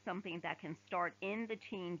this is something that can start in the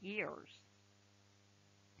teen years.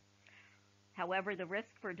 However, the risk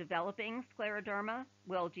for developing scleroderma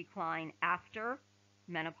will decline after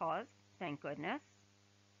menopause, thank goodness,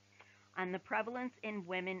 and the prevalence in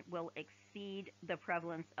women will exceed the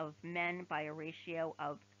prevalence of men by a ratio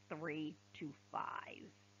of 3 to 5.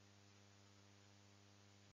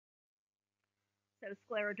 So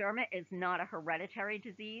scleroderma is not a hereditary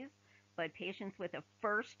disease, but patients with a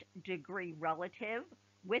first-degree relative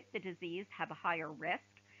with the disease have a higher risk.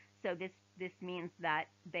 So this means that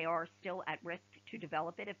they are still at risk to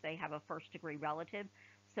develop it if they have a first-degree relative.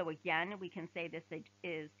 So again, we can say this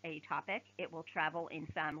is atopic. It will travel in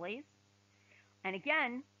families. And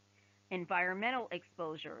again, environmental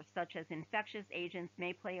exposure, such as infectious agents,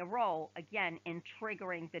 may play a role, again, in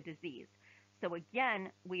triggering the disease. So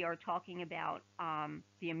again, we are talking about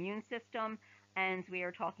the immune system, and we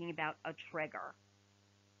are talking about a trigger,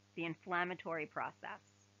 the inflammatory process.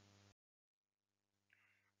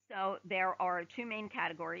 So there are two main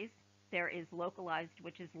categories. There is localized,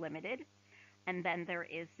 which is limited, and then there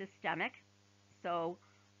is systemic. So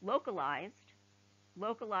localized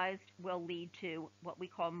will lead to what we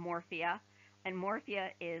call morphia, and morphia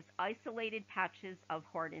is isolated patches of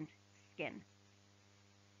hardened skin.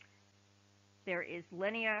 There is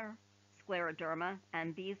linear scleroderma,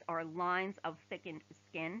 and these are lines of thickened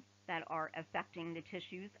skin that are affecting the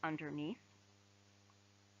tissues underneath.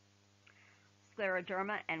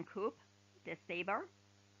 Scleroderma and Coop, the saber,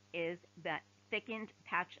 is that thickened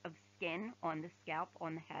patch of skin on the scalp,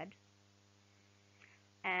 on the head.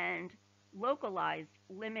 And localized,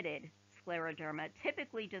 limited scleroderma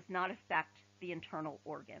typically does not affect the internal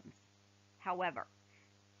organs. However,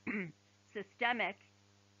 systemic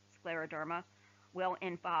scleroderma will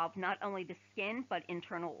involve not only the skin but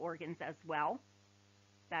internal organs as well.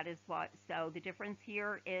 That is what, so the difference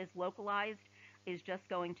here is localized is just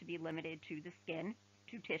going to be limited to the skin,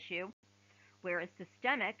 to tissue, whereas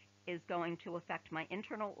systemic is going to affect my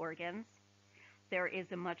internal organs. There is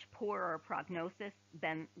a much poorer prognosis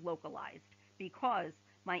than localized because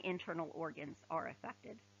my internal organs are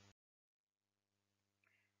affected.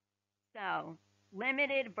 So,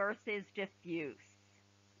 limited versus diffuse.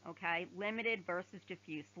 Okay, limited versus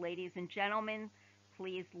diffuse. Ladies and gentlemen,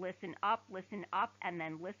 please listen up, and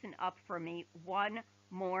then listen up for me one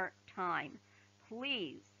more time.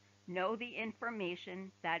 Please know the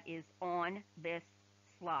information that is on this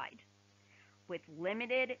slide. With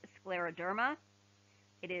limited scleroderma,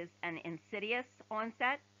 it is an insidious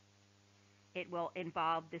onset. It will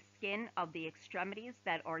involve the skin of the extremities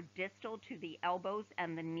that are distal to the elbows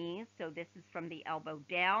and the knees. So this is from the elbow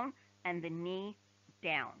down and the knee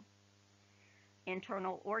down.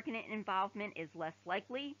 Internal organ involvement is less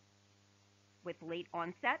likely with late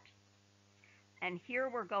onset. And here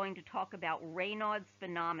we're going to talk about Raynaud's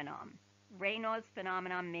phenomenon. Raynaud's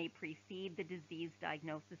phenomenon may precede the disease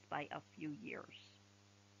diagnosis by a few years.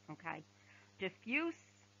 Okay. Diffuse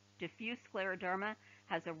scleroderma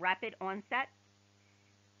has a rapid onset.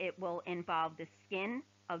 It will involve the skin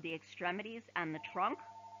of the extremities and the trunk.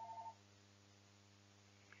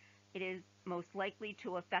 It is most likely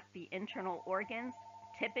to affect the internal organs,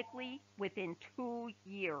 typically within 2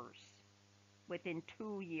 years. Within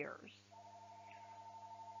 2 years.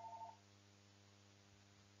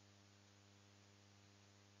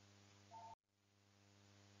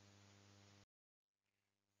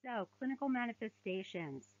 So, clinical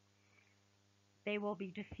manifestations. They will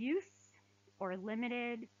be diffuse or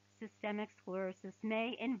limited. Systemic sclerosis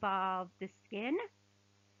may involve the skin,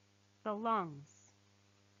 the lungs,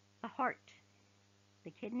 the heart,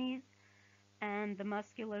 the kidneys, and the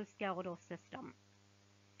musculoskeletal system.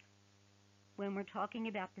 When we're talking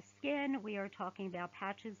about the skin, we are talking about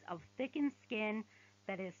patches of thickened skin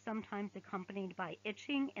that is sometimes accompanied by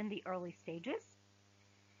itching in the early stages.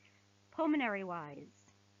 Pulmonary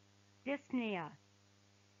wise, dyspnea,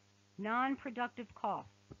 non-productive cough.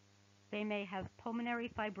 They may have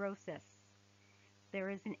pulmonary fibrosis. There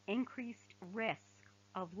is an increased risk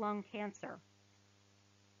of lung cancer.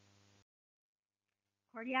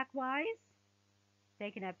 Cardiac wise,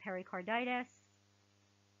 they can have pericarditis.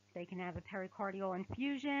 They can have a pericardial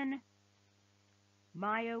infusion,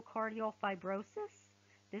 myocardial fibrosis.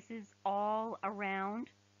 This is all around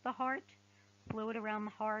the heart, fluid around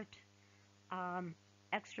the heart,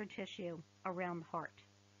 extra tissue around the heart.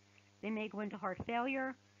 They may go into heart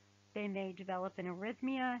failure. They may develop an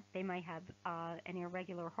arrhythmia. They might have an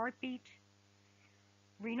irregular heartbeat.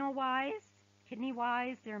 Renal-wise,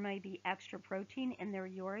 kidney-wise, there may be extra protein in their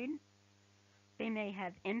urine. They may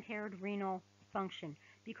have impaired renal function.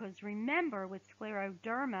 Because remember, with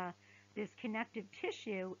scleroderma, this connective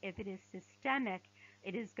tissue, if it is systemic,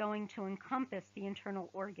 it is going to encompass the internal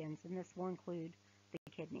organs, and this will include the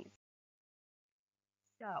kidneys.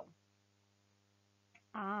 So,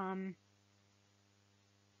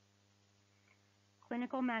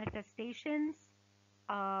 clinical manifestations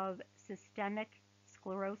of systemic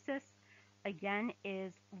sclerosis, again,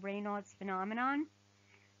 is Raynaud's phenomenon.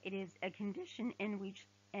 It is a condition in which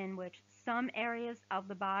some areas of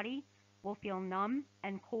the body will feel numb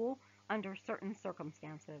and cool under certain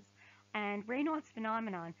circumstances. And Raynaud's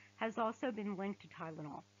phenomenon has also been linked to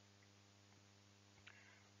Tylenol.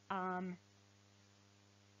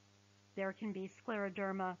 There can be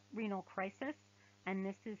scleroderma renal crisis, and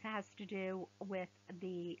this has to do with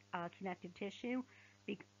the connective tissue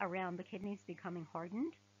around the kidneys becoming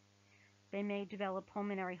hardened. They may develop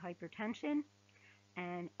pulmonary hypertension,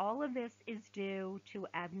 and all of this is due to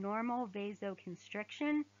abnormal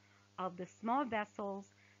vasoconstriction of the small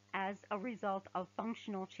vessels as a result of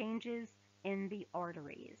functional changes in the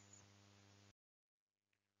arteries.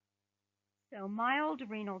 So mild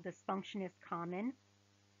renal dysfunction is common.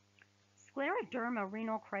 Scleroderma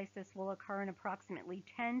renal crisis will occur in approximately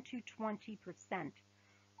 10 to 20%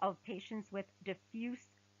 of patients with diffuse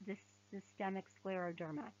systemic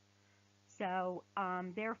scleroderma. So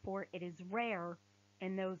therefore, it is rare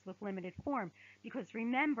in those with limited form, because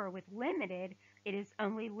remember, with limited, it is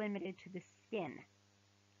only limited to the skin,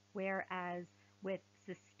 whereas with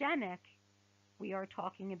systemic, we are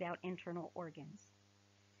talking about internal organs.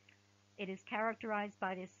 It is characterized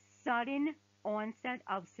by this sudden onset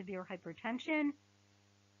of severe hypertension,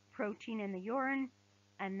 protein in the urine,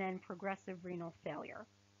 and then progressive renal failure.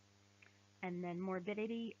 And then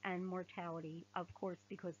morbidity and mortality, of course,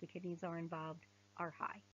 because the kidneys are involved, are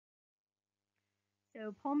high.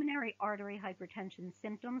 So pulmonary artery hypertension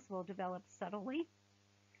symptoms will develop subtly.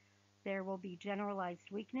 There will be generalized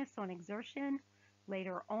weakness on exertion.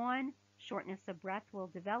 Later on, shortness of breath will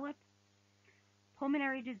develop.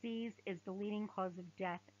 Pulmonary disease is the leading cause of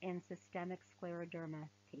death in systemic scleroderma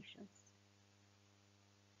patients.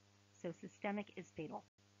 So systemic is fatal.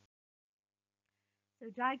 So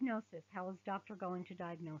diagnosis, how is doctor going to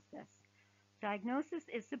diagnose this? Diagnosis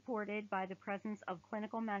is supported by the presence of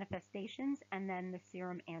clinical manifestations and then the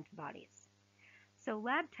serum antibodies. So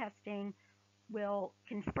lab testing will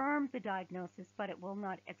confirm the diagnosis, but it will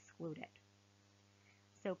not exclude it.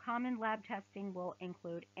 So common lab testing will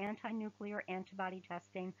include anti-nuclear antibody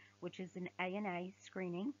testing, which is an ANA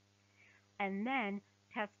screening, and then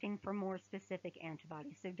testing for more specific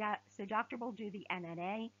antibodies. So doctor will do the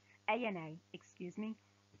ANA,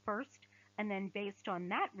 first, and then based on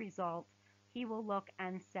that result, he will look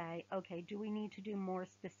and say, okay, do we need to do more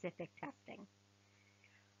specific testing?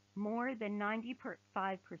 More than 95%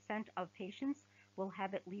 of patients will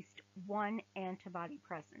have at least one antibody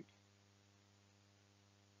present.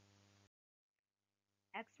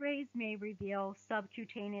 X-rays may reveal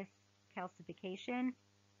subcutaneous calcification,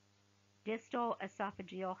 distal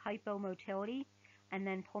esophageal hypomotility, and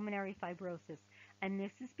then pulmonary fibrosis. And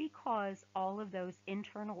this is because all of those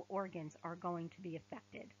internal organs are going to be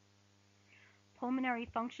affected. Pulmonary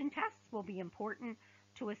function tests will be important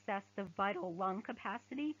to assess the vital lung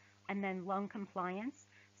capacity and then lung compliance.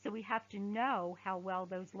 So we have to know how well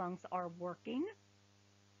those lungs are working.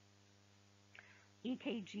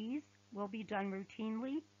 EKGs will be done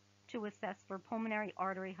routinely to assess for pulmonary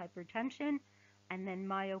artery hypertension and then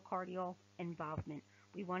myocardial involvement.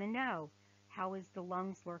 We want to know, how is the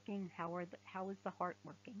lungs working? How is the heart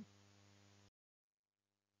working?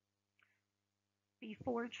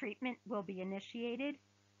 Before treatment will be initiated,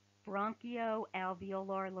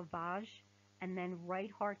 bronchoalveolar lavage and then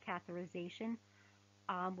right heart catheterization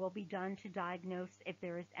will be done to diagnose if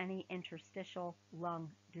there is any interstitial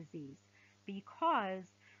lung disease. Because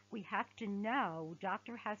we have to know,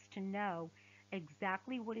 doctor has to know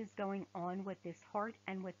exactly what is going on with this heart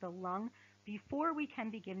and with the lung before we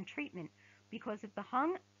can begin treatment. Because if the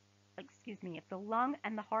lung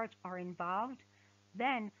and the heart are involved,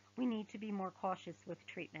 then we need to be more cautious with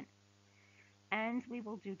treatment. And we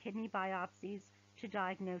will do kidney biopsies to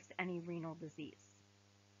diagnose any renal disease.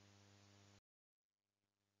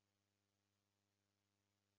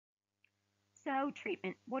 So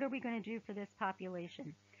treatment, what are we going to do for this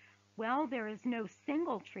population? Well, there is no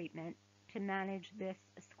single treatment to manage this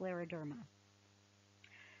scleroderma.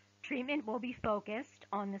 Treatment will be focused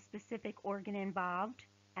on the specific organ involved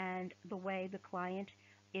and the way the client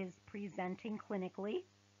is presenting clinically.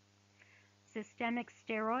 Systemic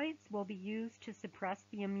steroids will be used to suppress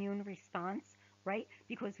the immune response, right?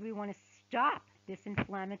 Because we want to stop this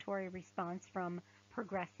inflammatory response from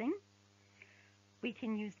progressing. We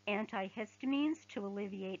can use antihistamines to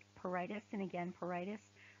alleviate pruritus, and again, pruritus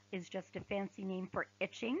is just a fancy name for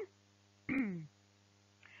itching.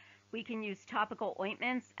 We can use topical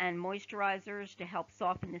ointments and moisturizers to help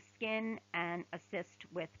soften the skin and assist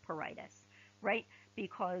with pruritus, right?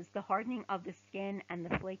 Because the hardening of the skin and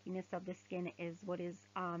the flakiness of the skin is what is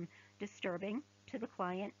disturbing to the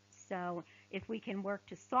client. So if we can work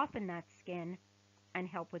to soften that skin and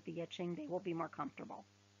help with the itching, they will be more comfortable.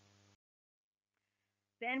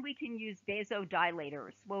 Then we can use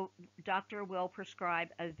vasodilators. Well, doctor will prescribe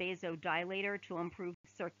a vasodilator to improve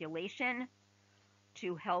circulation,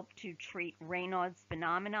 to help to treat Raynaud's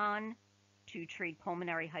phenomenon, to treat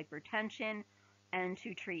pulmonary hypertension, and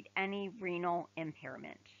to treat any renal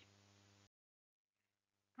impairment.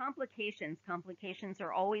 Complications. Complications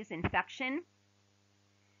are always infection.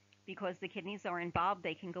 Because the kidneys are involved,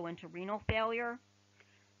 they can go into renal failure.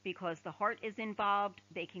 Because the heart is involved,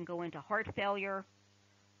 they can go into heart failure.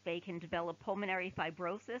 They can develop pulmonary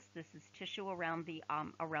fibrosis. This is tissue around the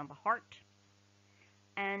heart,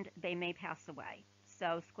 and they may pass away.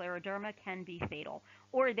 So scleroderma can be fatal,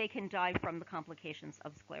 or they can die from the complications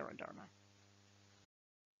of scleroderma.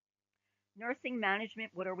 Nursing management,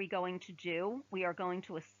 what are we going to do? We are going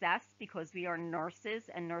to assess, because we are nurses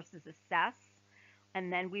and nurses assess,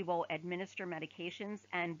 and then we will administer medications.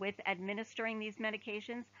 And with administering these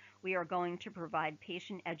medications, we are going to provide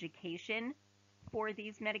patient education for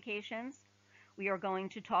these medications. We are going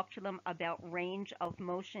to talk to them about range of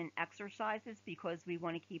motion exercises, because we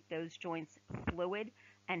want to keep those joints fluid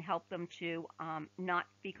and help them to not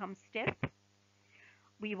become stiff.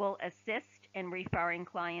 We will assist in referring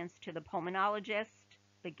clients to the pulmonologist,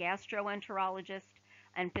 the gastroenterologist,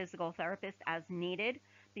 and physical therapist as needed,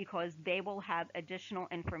 because they will have additional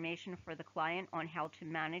information for the client on how to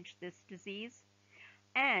manage this disease.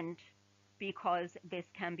 And because this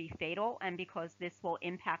can be fatal and because this will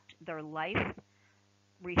impact their life,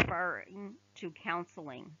 referring to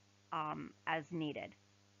counseling as needed.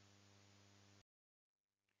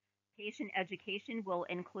 Patient education will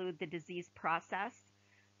include the disease process.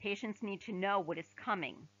 Patients need to know what is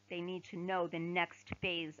coming. They need to know the next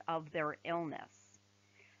phase of their illness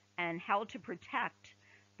and how to protect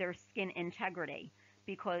their skin integrity,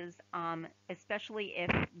 because especially if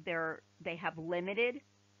they have limited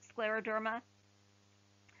scleroderma,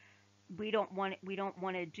 we don't want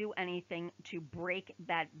to do anything to break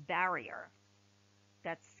that barrier,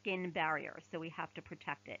 that skin barrier. So we have to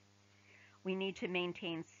protect it. We need to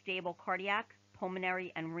maintain stable cardiac,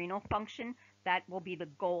 pulmonary, and renal function. That will be the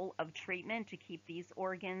goal of treatment, to keep these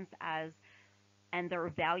organs and their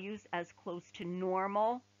values as close to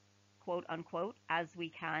normal, quote unquote, as we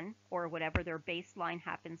can, or whatever their baseline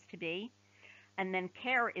happens to be. And then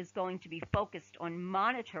care is going to be focused on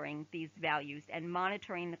monitoring these values and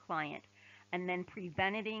monitoring the client, and then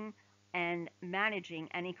preventing and managing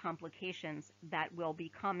any complications that will be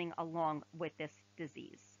coming along with this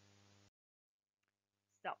disease.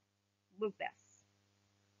 So, lupus.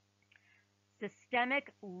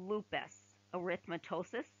 Systemic lupus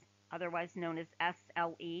erythematosus, otherwise known as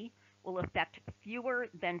SLE, will affect fewer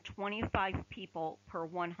than 25 people per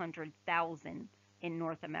 100,000 in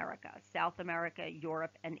North America, South America,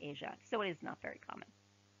 Europe, and Asia. So it is not very common.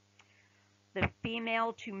 The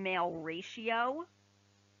female to male ratio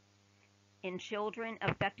in children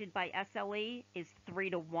affected by SLE is 3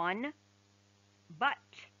 to 1, but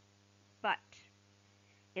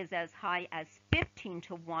is as high as 15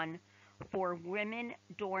 to 1 for women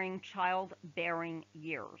during childbearing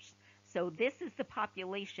years. So this is the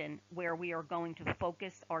population where we are going to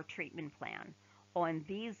focus our treatment plan on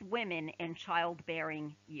these women in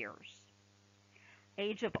childbearing years.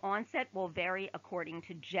 Age of onset will vary according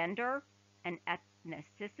to gender and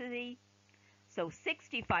ethnicity. So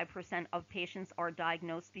 65% of patients are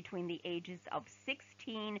diagnosed between the ages of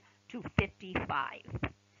 16 to 55.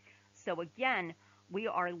 So again, we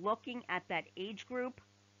are looking at that age group,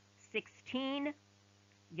 16,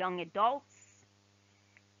 young adults,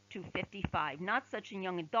 to 55. Not such a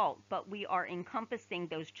young adult, but we are encompassing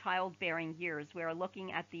those childbearing years. We are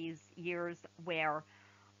looking at these years where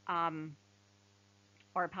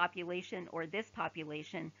our population, or this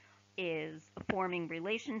population, is forming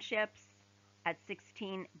relationships. At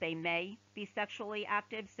 16, they may be sexually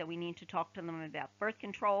active, so we need to talk to them about birth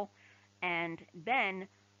control. And then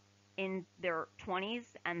in their 20s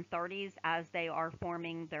and 30s, as they are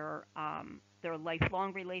forming their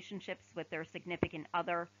lifelong relationships with their significant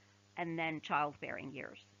other, and then childbearing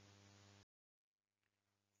years.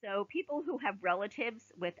 So people who have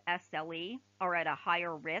relatives with SLE are at a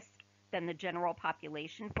higher risk than the general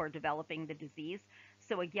population for developing the disease.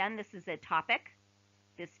 So again, this is a topic.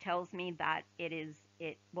 This tells me that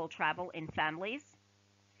it will travel in families.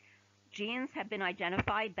 Genes have been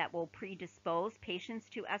identified that will predispose patients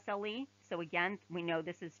to SLE. So again, we know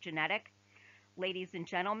this is genetic. Ladies and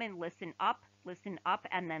gentlemen, listen up,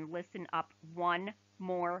 and then listen up one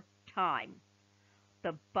more time.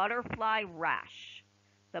 The butterfly rash.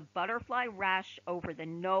 The butterfly rash over the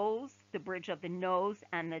nose, the bridge of the nose,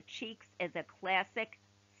 and the cheeks is a classic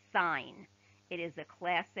sign. It is a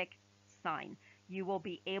classic sign. You will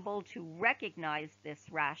be able to recognize this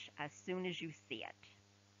rash as soon as you see it.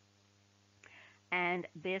 And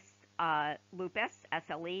this lupus,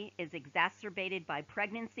 SLE, is exacerbated by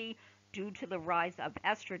pregnancy due to the rise of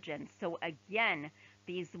estrogen. So again,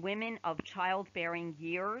 these women of childbearing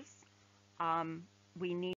years,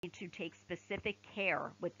 we need to take specific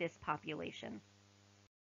care with this population.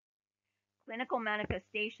 Clinical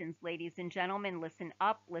manifestations, ladies and gentlemen, listen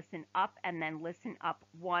up, and then listen up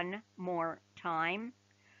one more time.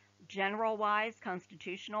 General-wise,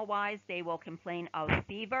 constitutional-wise, they will complain of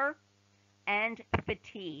fever and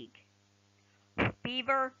fatigue.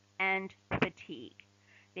 Fever and fatigue.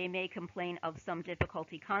 They may complain of some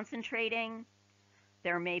difficulty concentrating.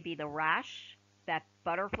 There may be the rash, that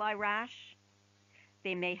butterfly rash.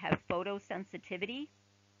 They may have photosensitivity.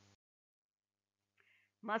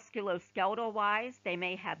 Musculoskeletal-wise, they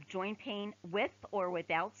may have joint pain with or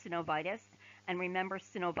without synovitis. And remember,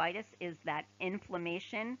 synovitis is that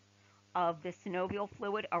inflammation of the synovial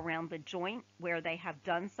fluid around the joint where they have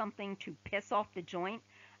done something to piss off the joint,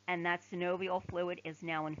 and that synovial fluid is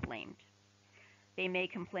now inflamed. They may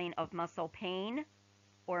complain of muscle pain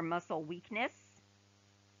or muscle weakness.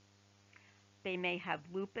 They may have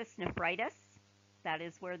lupus nephritis. That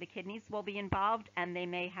is where the kidneys will be involved, and they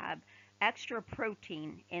may have extra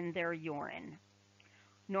protein in their urine.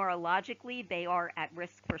 Neurologically, they are at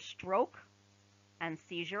risk for stroke and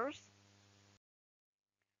seizures.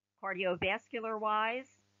 Cardiovascular-wise,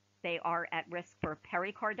 they are at risk for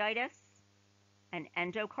pericarditis and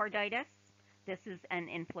endocarditis. This is an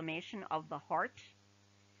inflammation of the heart.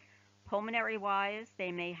 Pulmonary-wise,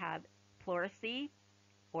 they may have pleurisy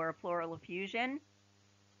or pleural effusion.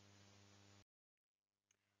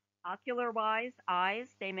 Ocular-wise, eyes,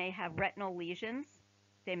 they may have retinal lesions.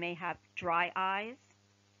 They may have dry eyes.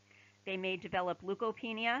 They may develop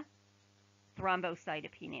leukopenia,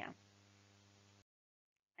 thrombocytopenia.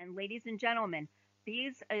 And ladies and gentlemen,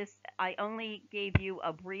 I only gave you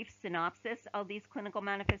a brief synopsis of these clinical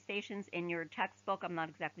manifestations in your textbook. I'm not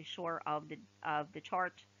exactly sure of the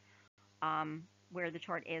chart, where the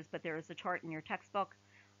chart is, but there is a chart in your textbook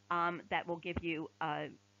that will give you a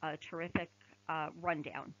terrific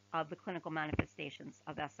rundown of the clinical manifestations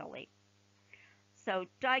of SLE. So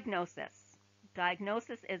diagnosis.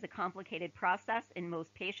 Diagnosis is a complicated process in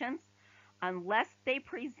most patients unless they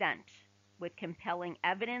present with compelling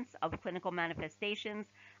evidence of clinical manifestations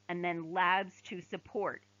and then labs to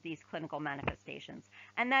support these clinical manifestations.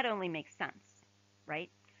 And that only makes sense, right?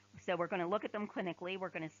 So we're going to look at them clinically.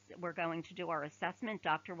 We're going to do our assessment.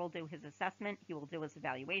 Doctor will do his assessment. He will do his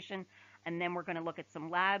evaluation, and then we're going to look at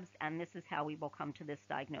some labs, and this is how we will come to this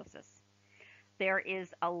diagnosis. There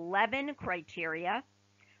is 11 criteria,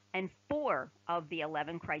 and 4 of the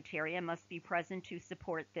 11 criteria must be present to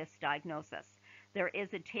support this diagnosis. There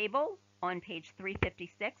is a table on page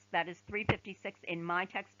 356. That is 356 in my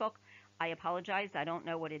textbook. I apologize, I don't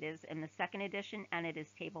know what it is in the second edition, and it is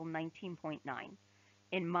table 19.9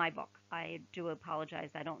 in my book. I do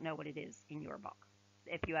apologize, I don't know what it is in your book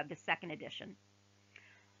if you have the second edition.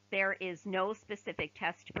 There is no specific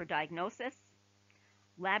test for diagnosis.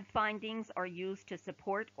 Lab findings are used to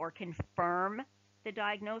support or confirm the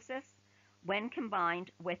diagnosis when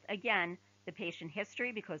combined with, again, the patient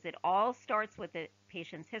history, because it all starts with the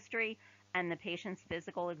patient's history and the patient's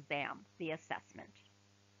physical exam, the assessment.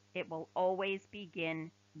 It will always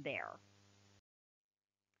begin there.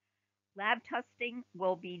 Lab testing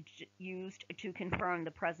will be used to confirm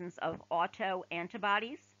the presence of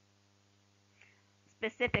autoantibodies.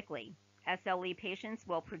 Specifically, SLE patients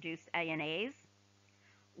will produce ANAs,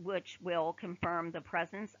 which will confirm the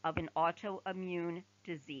presence of an autoimmune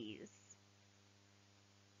disease.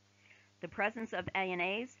 The presence of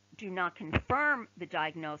ANAs do not confirm the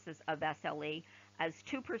diagnosis of SLE, as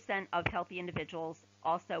 2% of healthy individuals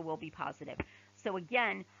also will be positive. So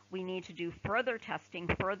again, we need to do further testing,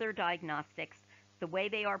 further diagnostics. The way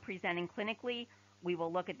they are presenting clinically, we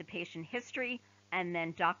will look at the patient history and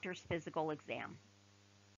then doctor's physical exam.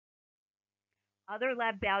 Other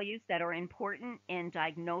lab values that are important in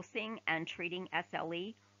diagnosing and treating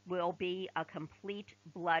SLE will be a complete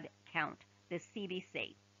blood count, the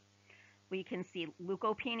CBC. We can see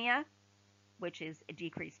leukopenia, which is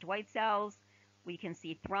decreased white cells. We can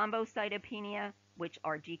see thrombocytopenia, which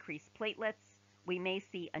are decreased platelets. We may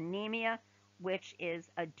see anemia, which is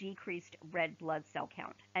a decreased red blood cell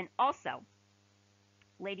count. And also,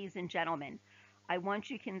 ladies and gentlemen, I want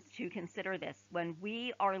you to consider this. When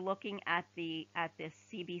we are looking at this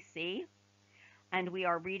CBC and we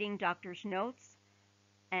are reading doctor's notes,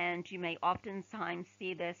 and you may oftentimes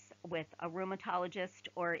see this with a rheumatologist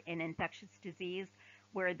or in infectious disease,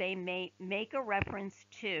 where they may make a reference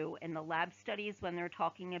to, in the lab studies when they're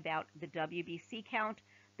talking about the WBC count,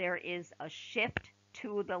 there is a shift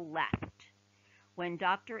to the left. When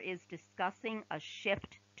doctor is discussing a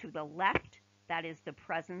shift to the left, that is the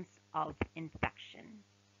presence of infection.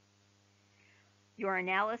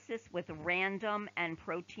 Urinalysis with random and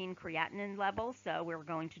protein creatinine levels. So we're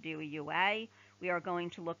going to do a UA. We are going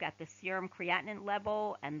to look at the serum creatinine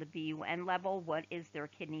level and the BUN level. What is their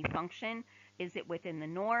kidney function? Is it within the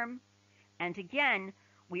norm? And again,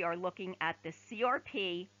 we are looking at the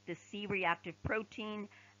CRP, the C-reactive protein,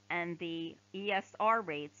 and the ESR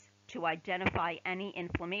rates to identify any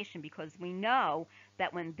inflammation, because we know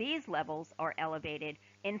that when these levels are elevated,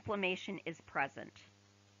 inflammation is present.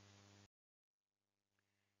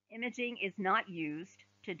 Imaging is not used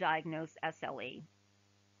to diagnose SLE.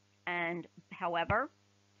 And however,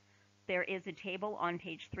 there is a table on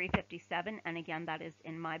page 357, and again, that is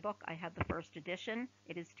in my book. I have the first edition.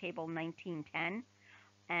 It is table 1910,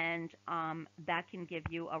 and that can give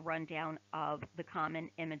you a rundown of the common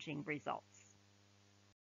imaging results.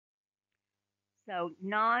 So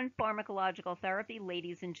non-pharmacological therapy,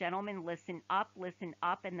 ladies and gentlemen, listen up,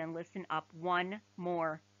 and then listen up one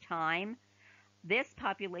more time. This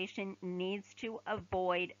population needs to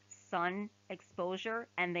avoid sun exposure,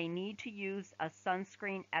 and they need to use a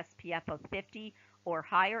sunscreen SPF of 50 or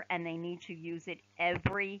higher, and they need to use it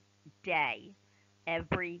every day.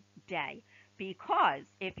 Because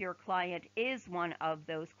if your client is one of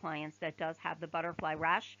those clients that does have the butterfly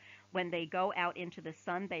rash, when they go out into the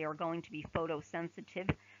sun, they are going to be photosensitive,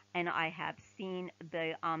 and I have seen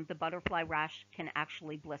the butterfly rash can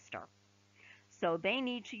actually blister. So they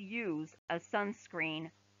need to use a sunscreen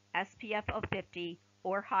SPF of 50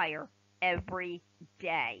 or higher every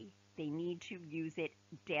day. They need to use it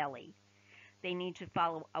daily. They need to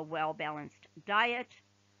follow a well-balanced diet.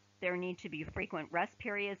 There need to be frequent rest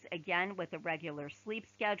periods, again, with a regular sleep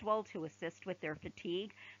schedule to assist with their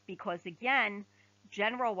fatigue, because again,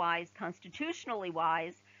 general-wise,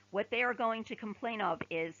 constitutionally-wise, what they are going to complain of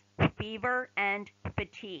is fever and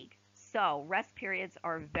fatigue. So rest periods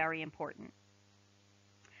are very important.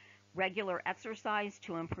 Regular exercise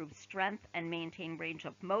to improve strength and maintain range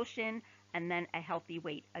of motion, and then a healthy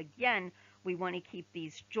weight. Again, we want to keep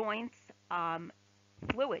these joints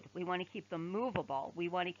fluid. We want to keep them movable. We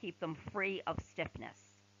want to keep them free of stiffness.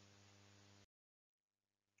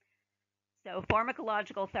 So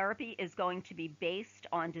pharmacological therapy is going to be based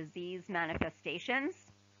on disease manifestations.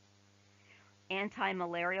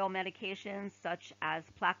 anti-malarial medications such as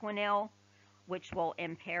Plaquenil, which will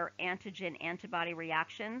impair antigen-antibody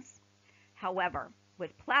reactions. However,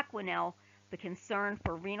 with Plaquenil, the concern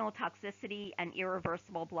for renal toxicity and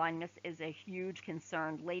irreversible blindness is a huge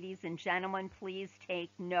concern. Ladies and gentlemen, please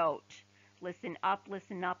take note. Listen up,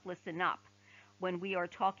 listen up, listen up. When we are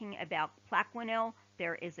talking about Plaquenil,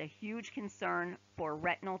 there is a huge concern for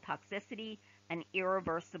retinal toxicity and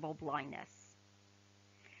irreversible blindness.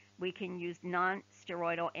 We can use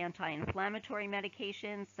non-steroidal anti-inflammatory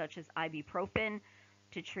medications such as ibuprofen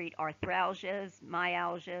to treat arthralgias,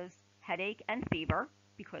 myalgias, headache, and fever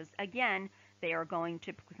because, again, they are going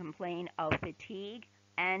to complain of fatigue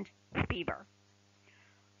and fever.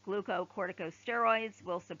 Glucocorticosteroids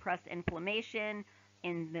will suppress inflammation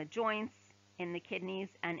in the joints, in the kidneys,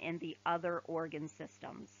 and in the other organ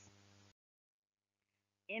systems.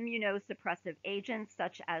 Immunosuppressive agents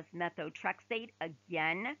such as methotrexate,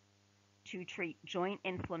 again, to treat joint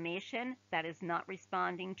inflammation that is not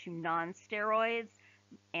responding to non-steroids,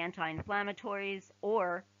 anti-inflammatories,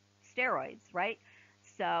 or steroids, right?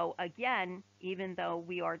 So again, even though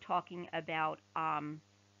we are talking about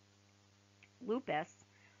lupus,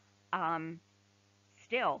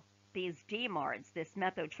 still these DMARDs, this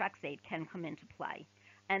methotrexate, can come into play.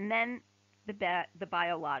 And then the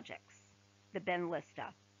biologics, the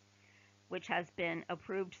Benlysta, which has been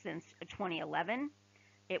approved since 2011.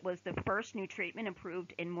 It was the first new treatment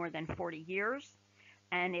approved in more than 40 years,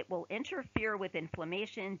 and it will interfere with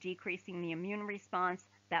inflammation, decreasing the immune response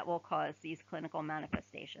that will cause these clinical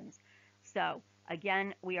manifestations. So,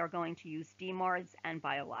 again, we are going to use DMARDs and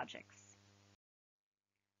biologics.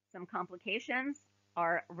 Some complications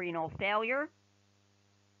are renal failure,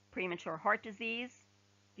 premature heart disease,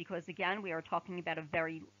 because again, we are talking about a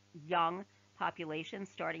very young population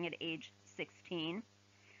starting at age 16,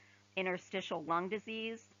 interstitial lung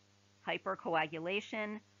disease,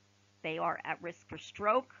 hypercoagulation, they are at risk for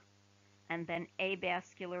stroke, and then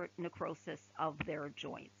avascular necrosis of their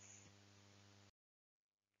joints.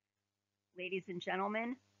 Ladies and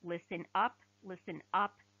gentlemen, listen up, listen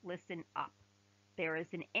up, listen up. There is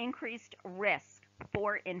an increased risk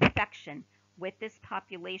for infection with this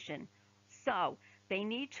population, so they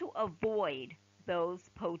need to avoid those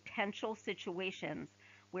potential situations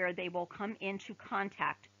where they will come into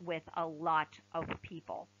contact with a lot of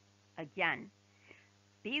people. Again,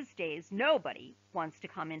 these days, nobody wants to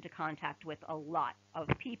come into contact with a lot of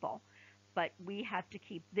people, but we have to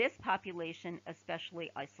keep this population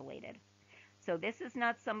especially isolated. So this is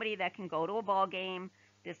not somebody that can go to a ball game.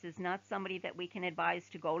 This is not somebody that we can advise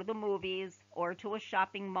to go to the movies or to a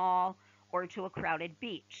shopping mall or to a crowded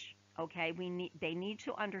beach. Okay, they need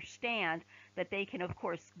to understand that they can, of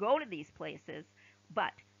course, go to these places,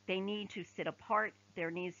 but they need to sit apart.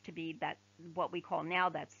 There needs to be that, what we call now,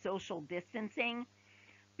 that social distancing,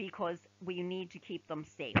 because we need to keep them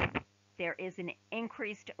safe. There is an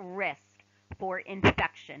increased risk for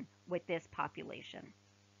infection with this population.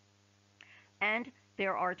 And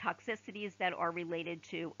there are toxicities that are related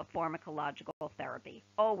to a pharmacological therapy.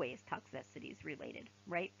 Always toxicities related,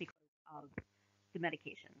 right? Because of the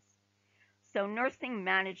medications. So nursing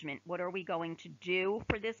management, what are we going to do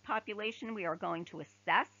for this population? We are going to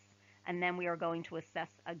assess, and then we are going to assess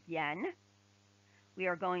again. We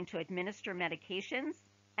are going to administer medications.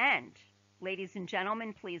 And, ladies and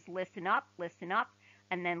gentlemen, please listen up,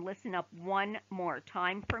 and then listen up one more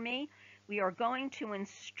time for me. We are going to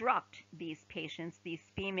instruct these patients, these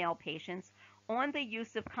female patients, on the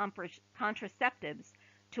use of contraceptives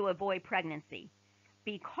to avoid pregnancy,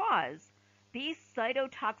 because these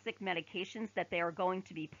cytotoxic medications that they are going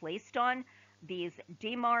to be placed on, these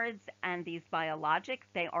DMARDs and these biologics,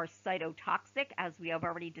 they are cytotoxic, as we have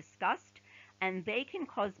already discussed, and they can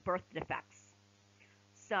cause birth defects.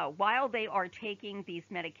 So while they are taking these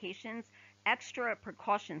medications, extra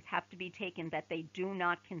precautions have to be taken that they do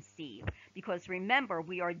not conceive. Because remember,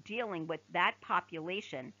 we are dealing with that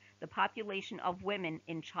population, the population of women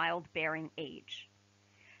in childbearing age.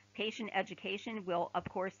 Patient education will, of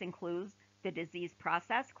course, include the disease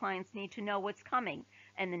process. Clients need to know what's coming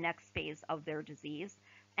in the next phase of their disease.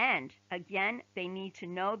 And again, they need to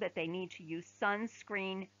know that they need to use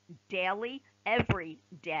sunscreen daily, every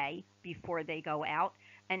day before they go out,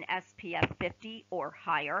 an SPF 50 or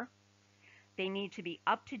higher. They need to be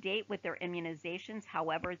up to date with their immunizations.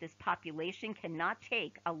 However, this population cannot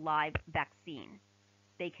take a live vaccine.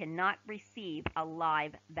 They cannot receive a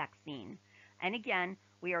live vaccine. And again,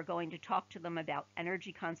 we are going to talk to them about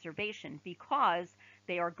energy conservation because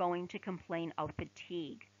they are going to complain of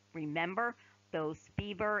fatigue. Remember those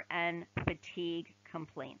fever and fatigue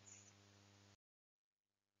complaints.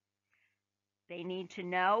 They need to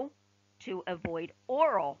know to avoid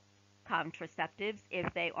oral contraceptives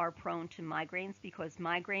if they are prone to migraines, because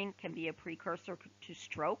migraine can be a precursor to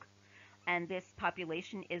stroke, and this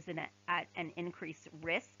population is at an increased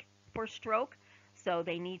risk for stroke. So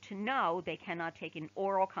they need to know they cannot take an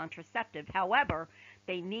oral contraceptive. However,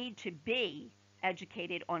 they need to be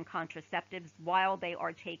educated on contraceptives while they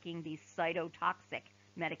are taking these cytotoxic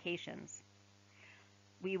medications.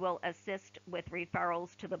 We will assist with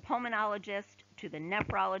referrals to the pulmonologist, to the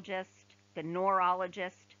nephrologist, the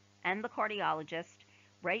neurologist, and the cardiologist,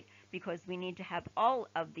 right? Because we need to have all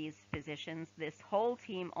of these physicians, this whole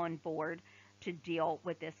team on board to deal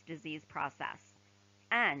with this disease process.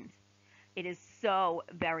 And it is so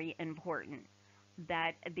very important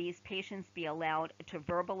that these patients be allowed to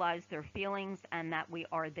verbalize their feelings and that we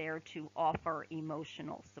are there to offer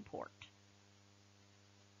emotional support.